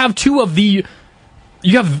just you have 2 of the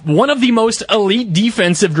you have one of the most elite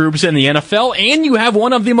defensive groups in the NFL, and you have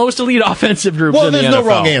one of the most elite offensive groups in the NFL. Well, there's no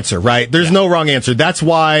wrong answer, right? There's no wrong answer. That's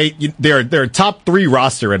why they're a top 3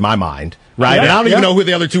 roster in my mind, right? Yeah, and I don't even know who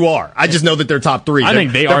the other 2 are. I just know that they're top 3. I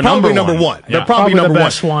think they're probably number one. Yeah. They're probably number the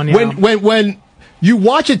best one. Yeah. When you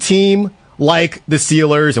watch a team like the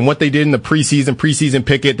Steelers and what they did in the preseason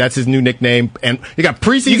Pickett, that's his new nickname, and you got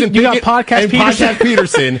preseason Pickett and Podcast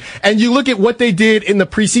Peterson, and you look at what they did in the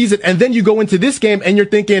preseason, and then you go into this game and you're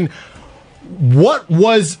thinking, what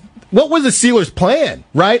was the Steelers' plan,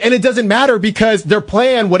 right? And it doesn't matter because their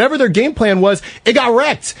plan, whatever their game plan was, it got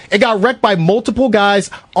wrecked. It got wrecked by multiple guys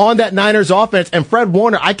on that Niners offense. And Fred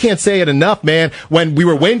Warner, I can't say it enough, man. When we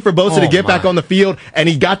were waiting for Bosa to get back on the field and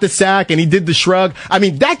he got the sack and he did the shrug, I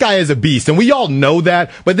mean, that guy is a beast, and we all know that.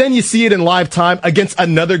 But then you see it in live time against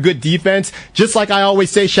another good defense. Just like I always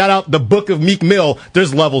say, shout out the book of Meek Mill,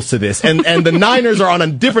 there's levels to this. And the Niners are on a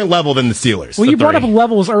different level than the Steelers. Well, you brought up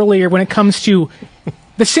levels earlier when it comes to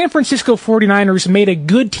the San Francisco 49ers made a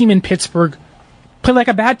good team in Pittsburgh play like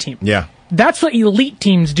a bad team. Yeah. That's what elite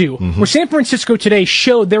teams do. Where San Francisco today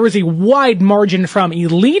showed there was a wide margin from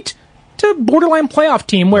elite to borderline playoff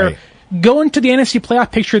team, where going to the NFC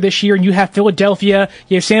playoff picture this year, and you have Philadelphia,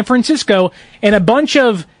 you have San Francisco, and a bunch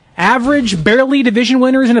of average, barely division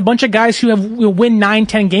winners, and a bunch of guys who will win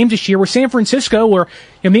 9-10 games this year, where San Francisco, where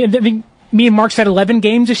me and Mark said 11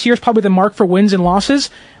 games this year is probably the mark for wins and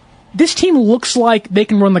losses. This team looks like they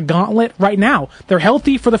can run the gauntlet right now. They're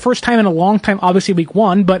healthy for the first time in a long time, obviously week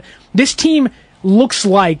 1, but this team looks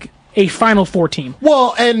like a Final Four team.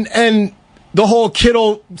 Well, and the whole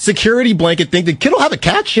Kittle security blanket thing, did Kittle have a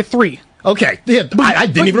catch? Hit 3. Okay, yeah, I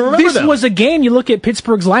didn't even remember this that. This was a game, you look at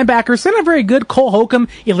Pittsburgh's linebackers, they're not very good. Cole Holcomb,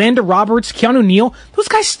 Elandon Roberts, Keanu Neal, those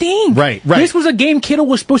guys stink. Right. This was a game Kittle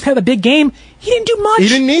was supposed to have a big game. He didn't do much. He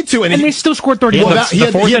didn't need to. And they still scored 30 points. He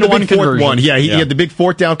had the big fourth one. Yeah, he had the big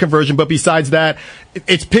 4th down conversion, but besides that,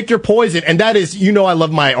 it's pick your poison, and that is,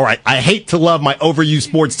 I hate to love my overused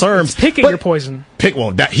sports terms. Picking your poison.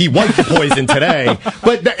 He was the poison today,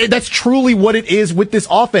 but that's truly what it is with this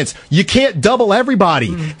offense. You can't double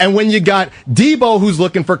everybody, and when you got Debo who's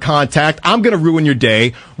looking for contact, I'm going to ruin your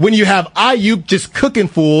day. When you have Aiyuk just cooking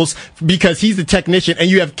fools because he's the technician, and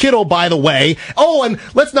you have Kittle, by the way. Oh, and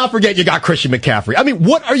let's not forget you got Christian McCaffrey. I mean,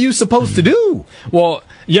 what are you supposed to do? Well,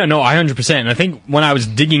 yeah, no, 100%. And I think when I was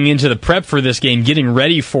digging into the prep for this game, getting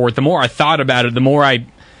ready for it, the more I thought about it, the more I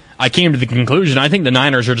came to the conclusion, I think the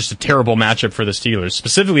Niners are just a terrible matchup for the Steelers,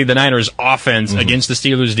 specifically the Niners offense against the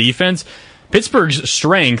Steelers defense. Pittsburgh's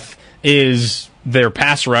strength is their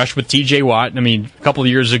pass rush with TJ Watt. I mean, a couple of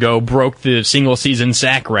years ago, broke the single season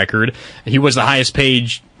sack record. He was the highest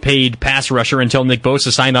paid pass rusher until Nick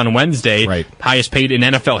Bosa signed on Wednesday. Right. Highest paid in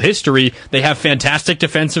NFL history. They have fantastic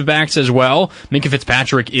defensive backs as well. Minka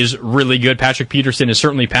Fitzpatrick is really good. Patrick Peterson is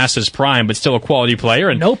certainly past his prime, but still a quality player.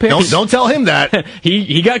 And no picks. Don't tell him that.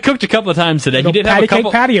 he got cooked a couple of times today. He did have a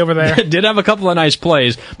couple. Patty over there. Did have a couple of nice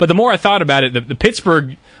plays. But the more I thought about it, the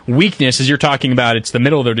Pittsburgh weakness, as you're talking about, it's the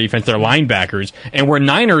middle of their defense, their linebackers, and where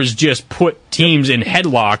Niners just put teams in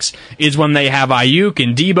headlocks is when they have Aiyuk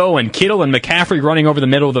and Debo and Kittle and McCaffrey running over the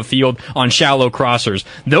middle of the field on shallow crossers.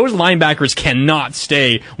 Those linebackers cannot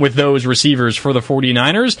stay with those receivers for the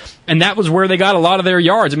 49ers, and that was where they got a lot of their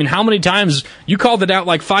yards. I mean, how many times, you called it out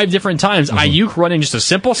like 5 different times, Aiyuk running just a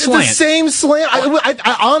simple slant. The same slant.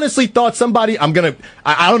 I honestly thought somebody, I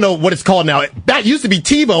don't know what it's called now. That used to be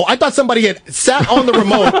TiVo. I thought somebody had sat on the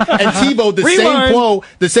remote and TiVo'd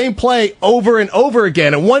the same play over and over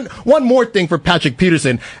again. And one more thing for Patrick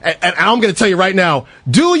Peterson, and I'm going to tell you right now,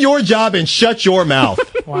 do your job and shut your mouth.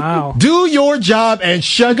 Wow. Do your job and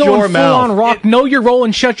shut your full mouth. On rock, know your role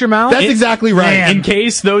and shut your mouth. That's exactly right. Man. In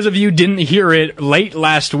case those of you didn't hear it, late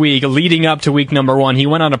last week, leading up to week number 1, he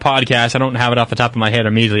went on a podcast. I don't have it off the top of my head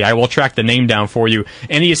immediately. I will track the name down for you.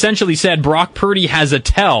 And he essentially said Brock Purdy has a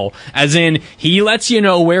tell, as in he lets you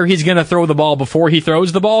know where he's going to throw the ball before he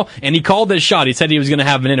throws the ball. And he called this shot. He said he was going to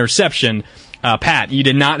have an interception. Pat, you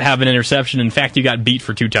did not have an interception. In fact, you got beat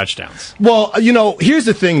for 2 touchdowns. Well, here's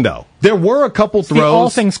the thing, though. There were a couple throws. The All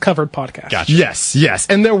Things Covered podcast. Gotcha. Yes.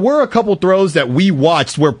 And there were a couple throws that we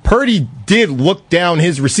watched where Purdy did look down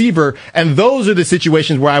his receiver, and those are the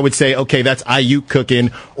situations where I would say, okay, that's Aiyuk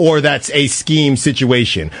cooking, or that's a scheme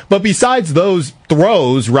situation. But besides those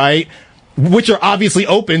throws, right, which are obviously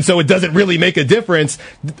open, so it doesn't really make a difference,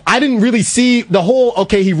 I didn't really see the whole,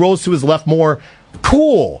 okay, he rolls to his left more.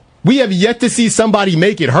 Cool. We have yet to see somebody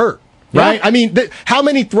make it hurt, right? Yeah. I mean, how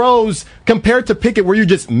many throws compared to Pickett where you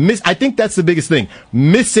just I think that's the biggest thing.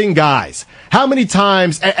 Missing guys. How many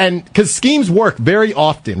times, and because schemes work very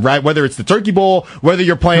often, right? Whether it's the Turkey Bowl, whether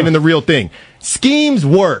you're playing in the real thing. Schemes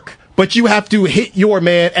work. but you have to hit your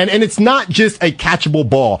man, and it's not just a catchable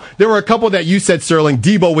ball. There were a couple that you said, Sterling.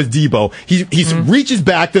 Debo was Debo. He reaches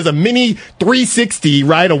back, does a mini 360,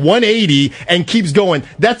 right, a 180, and keeps going.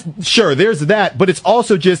 That's sure, there's that, but it's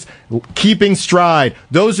also just keeping stride.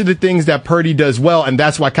 Those are the things that Purdy does well, and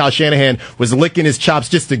that's why Kyle Shanahan was licking his chops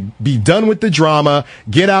just to be done with the drama,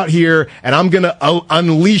 get out here, and I'm going to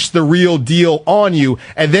unleash the real deal on you.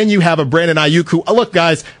 And then you have a Brandon Aiyuk who, look,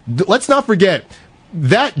 guys, let's not forget,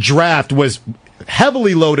 that draft was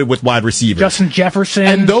heavily loaded with wide receivers. Justin Jefferson.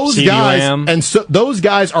 And those CeeDee guys, Lamb. and so those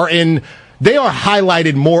guys they are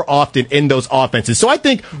highlighted more often in those offenses. So I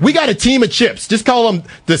think we got a team of chips. Just call them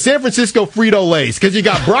the San Francisco Frito-Lays, because you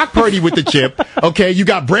got Brock Purdy with the chip. Okay, you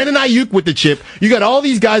got Brandon Aiyuk with the chip. You got all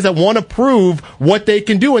these guys that want to prove what they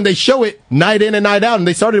can do, and they show it night in and night out, and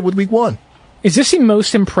they started with week 1. Is this the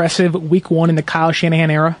most impressive week 1 in the Kyle Shanahan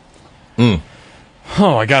era?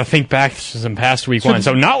 Oh, I got to think back to some past week 1.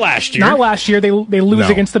 So not last year. Not last year. They lose No.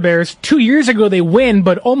 against the Bears. 2 years ago they win,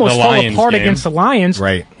 but almost The fall Lions apart game. against the Lions.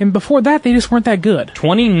 Right. And before that, they just weren't that good.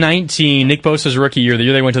 2019, Nick Bosa's rookie year, the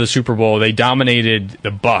year they went to the Super Bowl, they dominated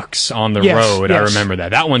the Bucs on the Yes, road. I yes. remember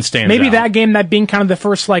that. That one stands Maybe out. that game, that being kind of the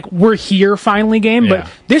first, we're here finally game, Yeah.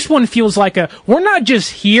 but this one feels like we're not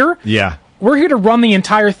just here. Yeah. We're here to run the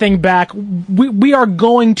entire thing back. We are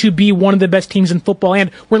going to be one of the best teams in football, and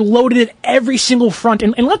we're loaded at every single front.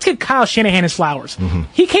 And let's get Kyle Shanahan his flowers.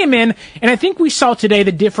 He came in, and I think we saw today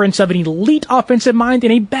the difference of an elite offensive mind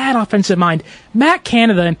and a bad offensive mind. Matt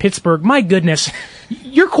Canada in Pittsburgh, my goodness.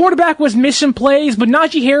 Your quarterback was missing plays, but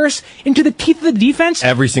Najee Harris into the teeth of the defense.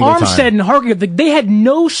 Every single time. Armstead and Hargrave, they had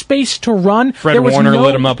no space to run. Fred Warner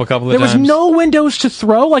lit him up a couple of times. There was times. no windows to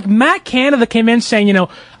throw. Matt Canada came in saying,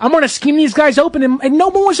 I'm going to scheme these guys open, and no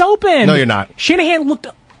one was open. No, you're not. Shanahan looked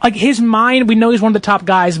like his mind. We know he's one of the top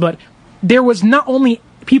guys, but there was not only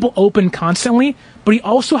people open constantly, but he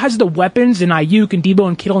also has the weapons in Aiyuk and Debo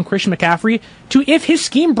and Kittle and Christian McCaffrey to, if his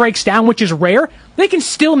scheme breaks down, which is rare, they can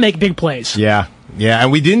still make big plays. Yeah. Yeah,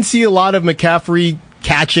 and we didn't see a lot of McCaffrey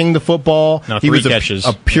catching the football. No, he 3 was catches.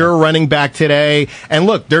 a pure running back today. And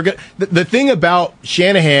look, the thing about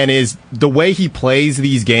Shanahan is the way he plays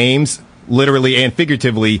these games, literally and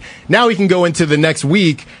figuratively. Now he can go into the next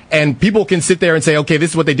week, and people can sit there and say, okay, this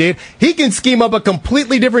is what they did. He can scheme up a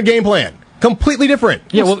completely different game plan. Completely different.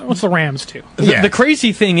 Yeah, well, what's the Rams too? The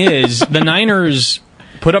crazy thing is, the Niners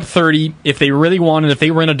put up 30. If they really wanted, if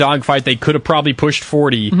they were in a dogfight, they could have probably pushed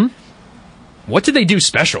 40. What did they do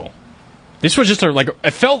special? This was just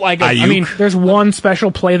it felt like, there's one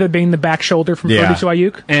special play, that being the back shoulder from Purdy to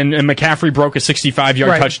Aiyuk. And McCaffrey broke a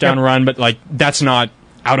 65-yard touchdown run, but that's not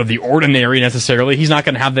out of the ordinary necessarily. He's not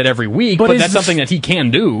going to have that every week, but that's something that he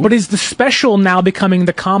can do. But is the special now becoming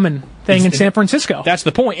the common thing in San Francisco? That's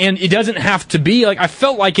the point. And it doesn't have to be I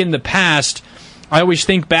felt like in the past, I always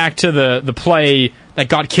think back to the play that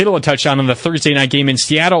got Kittle a touchdown in the Thursday night game in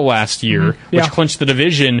Seattle last year, which clinched the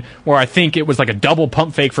division, where I think it was like a double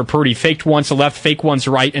pump fake for Purdy, faked once to left, fake once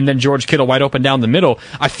right, and then George Kittle wide open down the middle.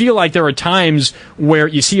 I feel like there are times where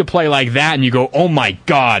you see a play like that and you go, oh my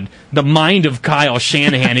God, the mind of Kyle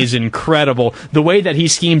Shanahan is incredible. The way that he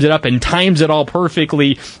schemes it up and times it all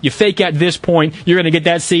perfectly. You fake at this point, you're going to get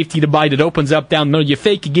that safety to bite. It opens up down the middle. You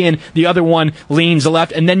fake again, the other one leans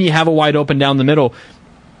left, and then you have a wide open down the middle.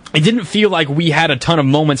 It didn't feel like we had a ton of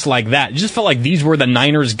moments like that. It just felt like these were the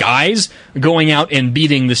Niners guys going out and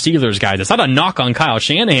beating the Steelers guys. It's not a knock on Kyle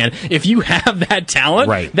Shanahan. If you have that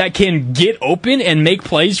talent that can get open and make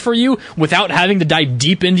plays for you without having to dive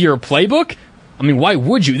deep into your playbook, why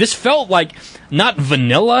would you? This felt like not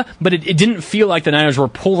vanilla, but it didn't feel like the Niners were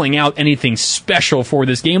pulling out anything special for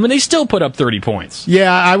this game, and they still put up 30 points.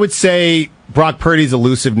 Yeah, I would say Brock Purdy's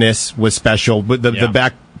elusiveness was special, but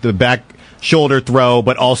the back shoulder throw,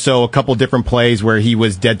 but also a couple different plays where he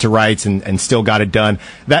was dead to rights and still got it done.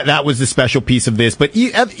 That was the special piece of this. But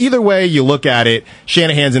either way you look at it,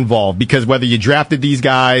 Shanahan's involved, because whether you drafted these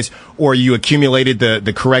guys or you accumulated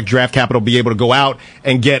the correct draft capital, be able to go out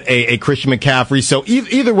and get a Christian McCaffrey. So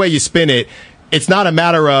either way you spin it, it's not a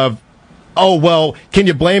matter of, oh, well, can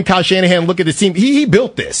you blame Kyle Shanahan? Look at this team. He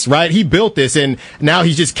built this, right? He built this, and now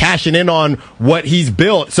he's just cashing in on what he's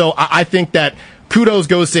built. So I think that kudos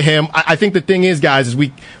goes to him. I think the thing is, guys, as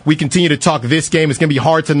we continue to talk this game, it's going to be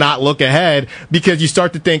hard to not look ahead, because you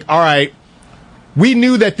start to think, all right, we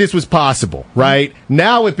knew that this was possible, right?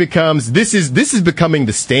 Now it becomes, this is becoming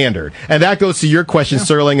the standard. And that goes to your question,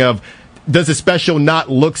 Sterling, of does a special not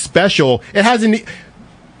look special? It hasn't.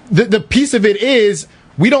 The piece of it is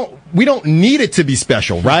we don't need it to be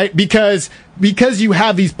special, right? Because you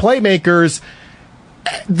have these playmakers.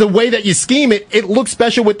 the way that you scheme it, it looks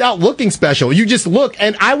special without looking special. You just look,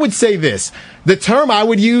 and I would say this. The term I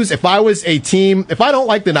would use if I was a team, if I don't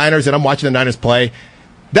like the Niners and I'm watching the Niners play,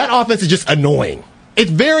 that offense is just annoying. It's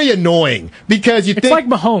very annoying because you think... It's like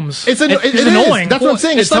Mahomes. It's annoying. That's what I'm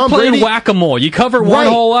saying. It's like Tom playing Brady. Whack-a-mole. You cover one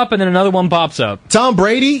hole up and then another one pops up. Tom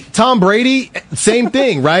Brady, same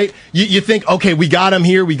thing, right? You think, okay, we got him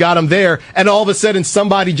here, we got him there, and all of a sudden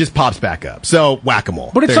somebody just pops back up. So,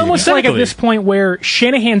 Whack-a-mole. But it's almost like at this point where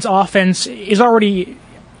Shanahan's offense is already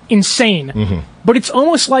insane. Mm-hmm. But it's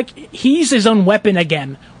almost like he's his own weapon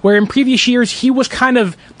again, where in previous years he was kind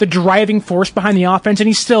of the driving force behind the offense, and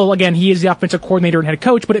he's still, again, he is the offensive coordinator and head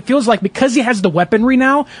coach, but it feels like because he has the weaponry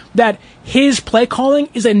now, that his play calling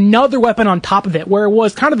is another weapon on top of it, where it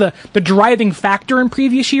was kind of the driving factor in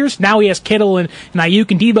previous years. Now he has Kittle and Aiyuk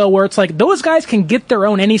and Debo, where it's like those guys can get their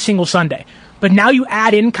own any single Sunday. But now you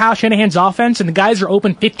add in Kyle Shanahan's offense, and the guys are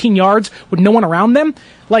open 15 yards with no one around them.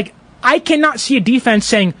 Like, I cannot see a defense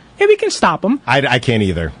saying, hey, we can stop them. I can't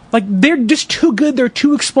either. Like, they're just too good. They're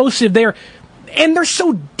too explosive. And they're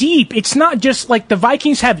so deep. It's not just like the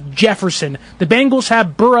Vikings have Jefferson. The Bengals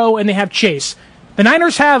have Burrow, and they have Chase. The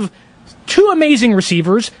Niners have two amazing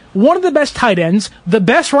receivers, one of the best tight ends, the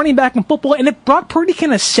best running back in football. And if Brock Purdy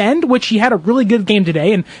can ascend, which he had a really good game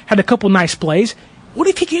today and had a couple nice plays, what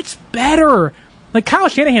if he gets better? Like, Kyle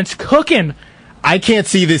Shanahan's cooking. I can't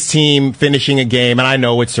see this team finishing a game, and I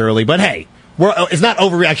know it's early, but hey, it's not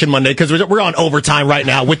Overreaction Monday because we're on overtime right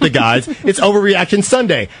now with the guys. It's Overreaction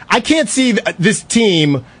Sunday. I can't see this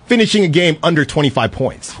team finishing a game under 25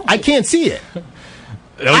 points. I can't see it.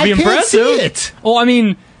 That would be impressive. I can't see it. Well, I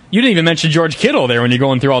mean, you didn't even mention George Kittle there when you're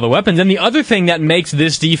going through all the weapons. And the other thing that makes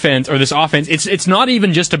this defense or this offense, it's not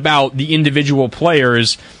even just about the individual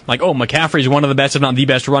players. Like, oh, McCaffrey's one of the best, if not the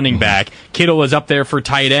best running back. Kittle is up there for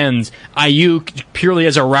tight ends. Aiyuk, purely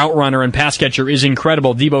as a route runner and pass catcher, is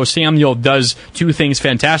incredible. Deebo Samuel does two things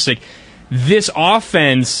fantastic. This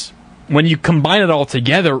offense, when you combine it all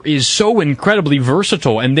together, is so incredibly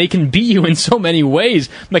versatile, and they can beat you in so many ways.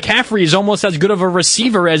 McCaffrey is almost as good of a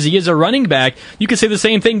receiver as he is a running back. You could say the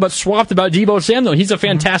same thing, but swapped about Deebo Samuel. He's a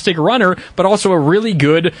fantastic runner, but also a really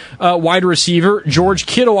good wide receiver. George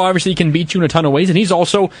Kittle obviously can beat you in a ton of ways, and he's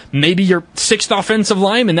also maybe your sixth offensive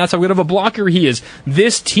lineman. That's how good of a blocker he is.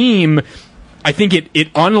 This team, I think it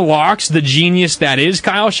unlocks the genius that is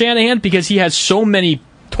Kyle Shanahan, because he has so many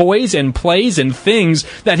toys and plays and things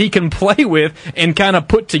that he can play with and kind of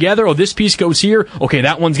put together. Oh, this piece goes here. Okay,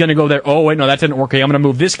 that one's going to go there. Oh, wait, no, that didn't work. Okay, I'm going to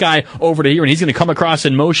move this guy over to here, and he's going to come across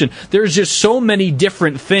in motion. There's just so many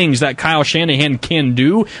different things that Kyle Shanahan can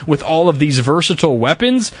do with all of these versatile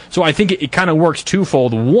weapons. So I think it kind of works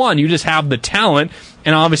twofold. One, you just have the talent,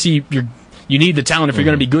 and obviously you need the talent if you're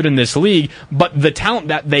going to be good in this league, but the talent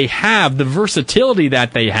that they have, the versatility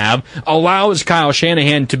that they have, allows Kyle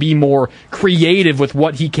Shanahan to be more creative with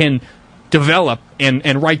what he can develop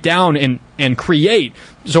and write down and create.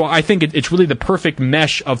 So I think it's really the perfect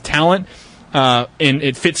mesh of talent, and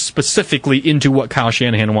it fits specifically into what Kyle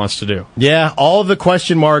Shanahan wants to do. Yeah, all of the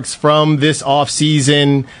question marks from this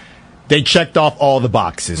offseason, they checked off all the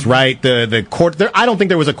boxes, right? I don't think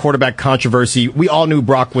there was a quarterback controversy. We all knew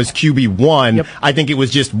Brock was QB1. Yep. I think it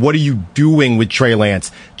was just, what are you doing with Trey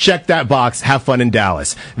Lance? Check that box. Have fun in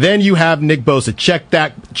Dallas. Then you have Nick Bosa. Check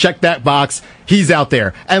that box. He's out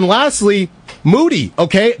there. And lastly, Moody,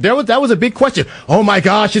 okay? That was a big question. Oh my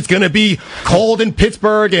gosh, it's going to be cold in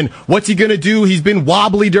Pittsburgh, and what's he going to do? He's been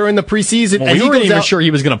wobbly during the preseason. Well, and we weren't even sure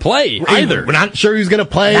he was going to play either. We're not sure he was going to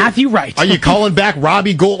play. Matthew Wright. Are you calling back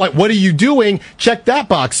Robbie Gould? Like, what are you doing? Check that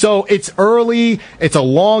box. So it's early. It's a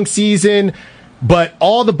long season, but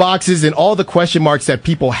all the boxes and all the question marks that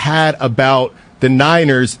people had about the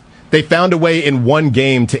Niners, they found a way in one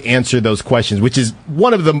game to answer those questions, which is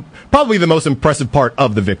one of the probably the most impressive part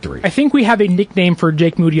of the victory. I think we have a nickname for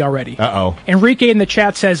Jake Moody already. Uh-oh. Enrique in the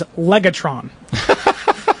chat says Legatron.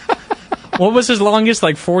 What was his longest,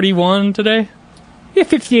 like 41 today? Yeah,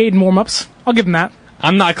 58 in warm-ups. I'll give him that.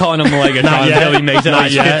 I'm not calling him Legatron until he makes it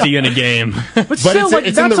like 50 in a game. But still,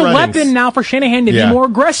 it's that's a weapon now for Shanahan to be more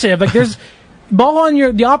aggressive. Like, there's ball on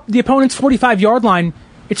the opponent's 45-yard line.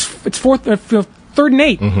 It's fourth. 3rd and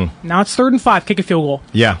 8. Mm-hmm. Now it's 3rd and 5. Kick a field goal.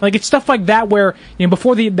 Yeah, like it's stuff like that where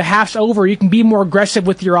before the half's over, you can be more aggressive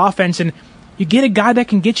with your offense, and you get a guy that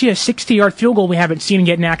can get you a 60-yard field goal. We haven't seen him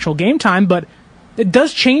yet in actual game time, but it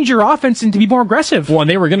does change your offense and to be more aggressive. Well, and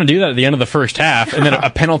they were going to do that at the end of the first half, and then a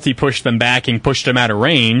penalty pushed them back and pushed them out of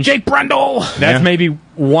range. Jake Brendel. That's maybe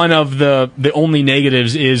one of the only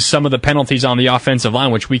negatives is some of the penalties on the offensive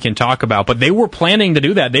line, which we can talk about. But they were planning to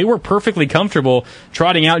do that. They were perfectly comfortable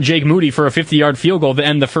trotting out Jake Moody for a 50-yard field goal to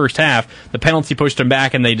end the first half. The penalty pushed them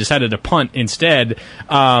back, and they decided to punt instead.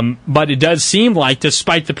 But it does seem like,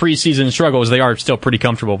 despite the preseason struggles, they are still pretty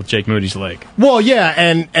comfortable with Jake Moody's leg. Well,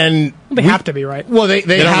 yeah, and they have to be, right? Well, they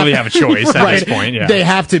don't really have a choice at this point. Yeah. They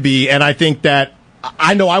have to be, and I think that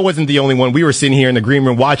I know I wasn't the only one. We were sitting here in the green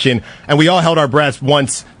room watching, and we all held our breaths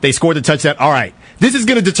once they scored the touchdown. All right, this is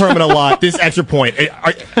going to determine a lot, this extra point.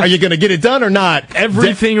 Are you going to get it done or not?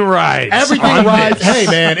 Everything rides. Everything rides. Hey,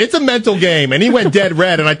 man, it's a mental game. And he went dead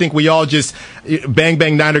red, and I think we all just, bang,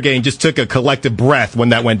 bang, Niner game, just took a collective breath when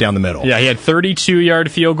that went down the middle. Yeah, he had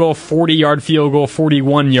 32-yard field goal, 40-yard field goal,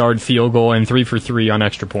 41-yard field goal, and 3 for 3 on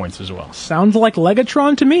extra points as well. Sounds like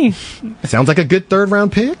Legatron to me. Sounds like a good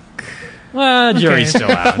third-round pick. Well, jury's still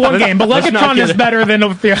out. One game, but Legatron is better than...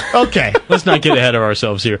 Okay. Let's not get ahead of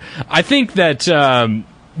ourselves here. I think that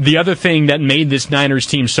the other thing that made this Niners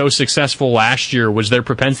team so successful last year was their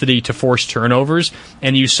propensity to force turnovers,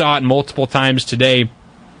 and you saw it multiple times today.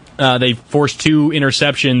 They forced 2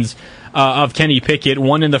 interceptions of Kenny Pickett,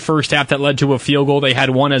 one in the first half that led to a field goal. They had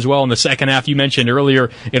one as well in the second half. You mentioned earlier,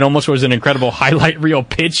 it almost was an incredible highlight reel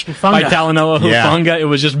pitch by Talanoa Hufanga. Yeah. It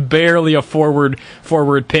was just barely a forward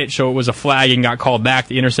pitch, so it was a flag and got called back.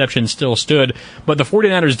 The interception still stood. But the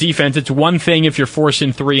 49ers defense, it's one thing if you're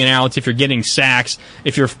forcing 3 and outs, if you're getting sacks,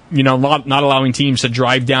 if you're not allowing teams to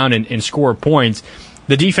drive down and score points.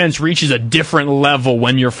 The defense reaches a different level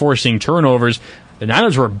when you're forcing turnovers. The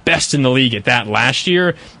Niners were best in the league at that last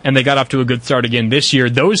year, and they got off to a good start again this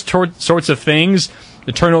year. Those sorts of things,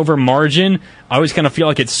 the turnover margin, I always kind of feel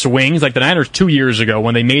like it swings. Like the Niners 2 years ago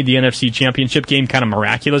when they made the NFC Championship game kind of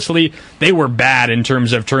miraculously, they were bad in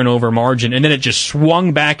terms of turnover margin, and then it just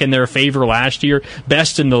swung back in their favor last year,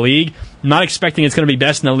 best in the league. I'm not expecting it's going to be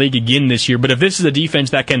best in the league again this year, but if this is a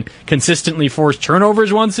defense that can consistently force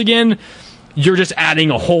turnovers once again, you're just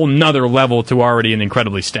adding a whole nother level to already an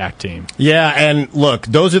incredibly stacked team. Yeah, and look,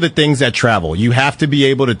 those are the things that travel. You have to be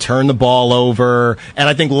able to turn the ball over, and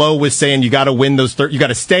I think Lowe was saying you got to win those. You got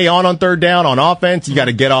to stay on third down on offense. You got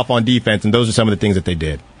to get off on defense, and those are some of the things that they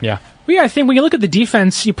did. Yeah. Well, yeah, I think when you look at the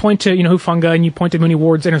defense, you point to Hufanga and you point to Mooney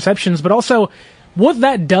Ward's interceptions, but also what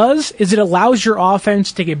that does is it allows your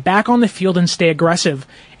offense to get back on the field and stay aggressive.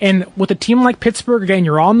 And with a team like Pittsburgh, again,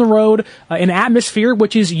 you're on the road, an atmosphere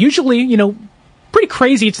which is usually, pretty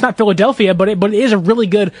crazy. It's not Philadelphia, but it is a really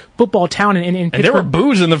good football town in Pittsburgh. And there were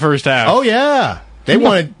boos in the first half. Oh, yeah. They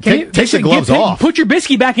want to take the gloves off. Put your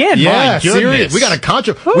biscuit back in. Yeah, serious. We got a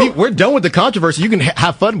controversy. We're done with the controversy. You can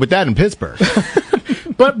have fun with that in Pittsburgh.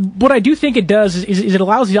 But what I do think it does is it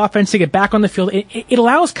allows the offense to get back on the field. It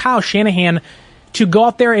allows Kyle Shanahan to go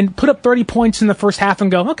out there and put up 30 points in the first half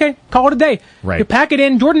and go, okay, call it a day. Right. You pack it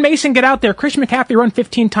in. Jordan Mason, get out there. Christian McCaffrey run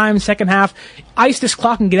 15 times second half. Ice this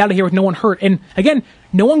clock and get out of here with no one hurt. And again,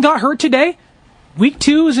 no one got hurt today. Week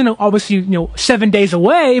 2 is obviously 7 days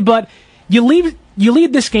away, but you leave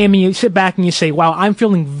this game and you sit back and you say, wow, I'm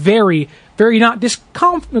feeling very, very not just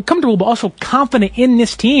comfortable, but also confident in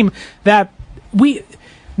this team that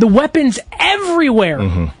the weapons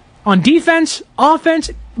everywhere on defense, offense,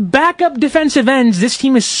 backup defensive ends. This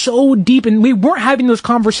team is so deep, and we weren't having those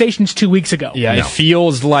conversations 2 weeks ago. Yeah, It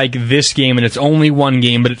feels like this game, and it's only one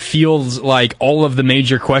game, but it feels like all of the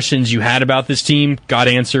major questions you had about this team got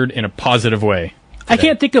answered in a positive way. I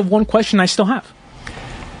can't think of one question I still have.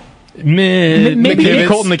 Maybe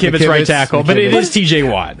Colton McKivitt's right tackle, but it is TJ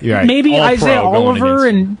Watt. Right. Maybe Isaiah Oliver,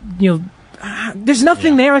 and there's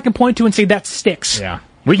nothing there I can point to and say that sticks. Yeah.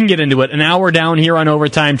 We can get into it. An hour down here on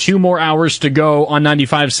overtime. 2 more hours to go on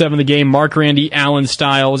 95.7 The Game. Marc Grandi, Alan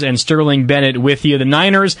Stiles, and Sterling Bennett with you. The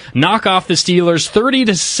Niners knock off the Steelers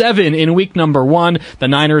 30-7 in week number 1. The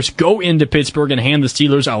Niners go into Pittsburgh and hand the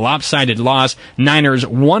Steelers a lopsided loss. Niners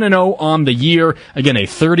 1-0 on the year. Again, a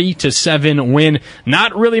 30-7 win.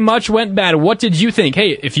 Not really much went bad. What did you think?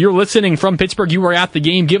 Hey, if you're listening from Pittsburgh, you were at the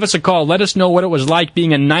game, give us a call. Let us know what it was like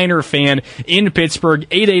being a Niner fan in Pittsburgh.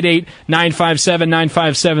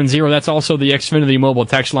 888-957-9570. That's also the Xfinity mobile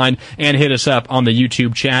text line, and hit us up on the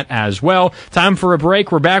YouTube chat as well. Time for a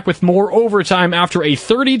break. We're back with more overtime after a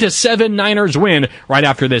 30-7 Niners win right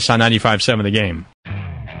after this on 95.7 The Game.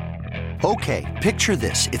 Okay, picture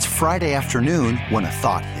this. It's Friday afternoon when a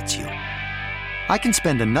thought hits you. I can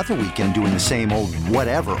spend another weekend doing the same old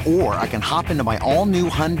whatever, or I can hop into my all-new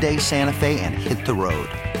Hyundai Santa Fe and hit the road.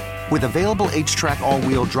 With available H-Track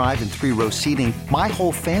all-wheel drive and 3-row seating, my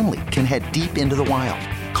whole family can head deep into the wild.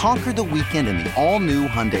 Conquer the weekend in the all-new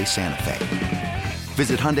Hyundai Santa Fe.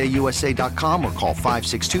 Visit HyundaiUSA.com or call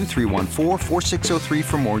 562-314-4603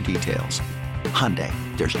 for more details. Hyundai,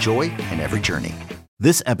 there's joy in every journey.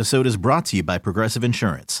 This episode is brought to you by Progressive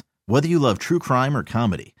Insurance. Whether you love true crime or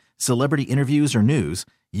comedy, celebrity interviews or news,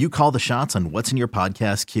 you call the shots on what's in your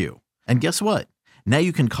podcast queue. And guess what? Now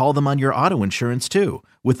you can call them on your auto insurance too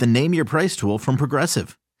with the Name Your Price tool from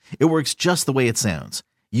Progressive. It works just the way it sounds.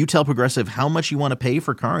 You tell Progressive how much you want to pay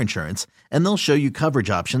for car insurance, and they'll show you coverage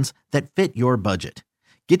options that fit your budget.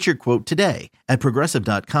 Get your quote today at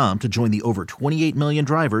Progressive.com to join the over 28 million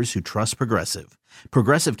drivers who trust Progressive.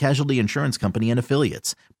 Progressive Casualty Insurance Company and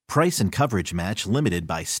Affiliates. Price and coverage match limited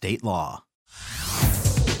by state law.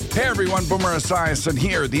 Hey everyone, Boomer Esiason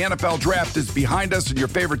here. The NFL draft is behind us and your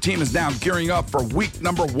favorite team is now gearing up for week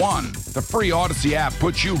number 1. The free Odyssey app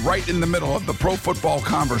puts you right in the middle of the pro football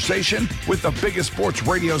conversation with the biggest sports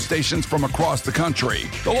radio stations from across the country.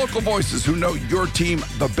 The local voices who know your team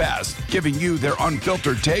the best, giving you their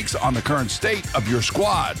unfiltered takes on the current state of your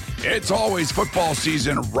squad. It's always football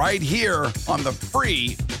season right here on the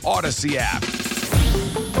free Odyssey app.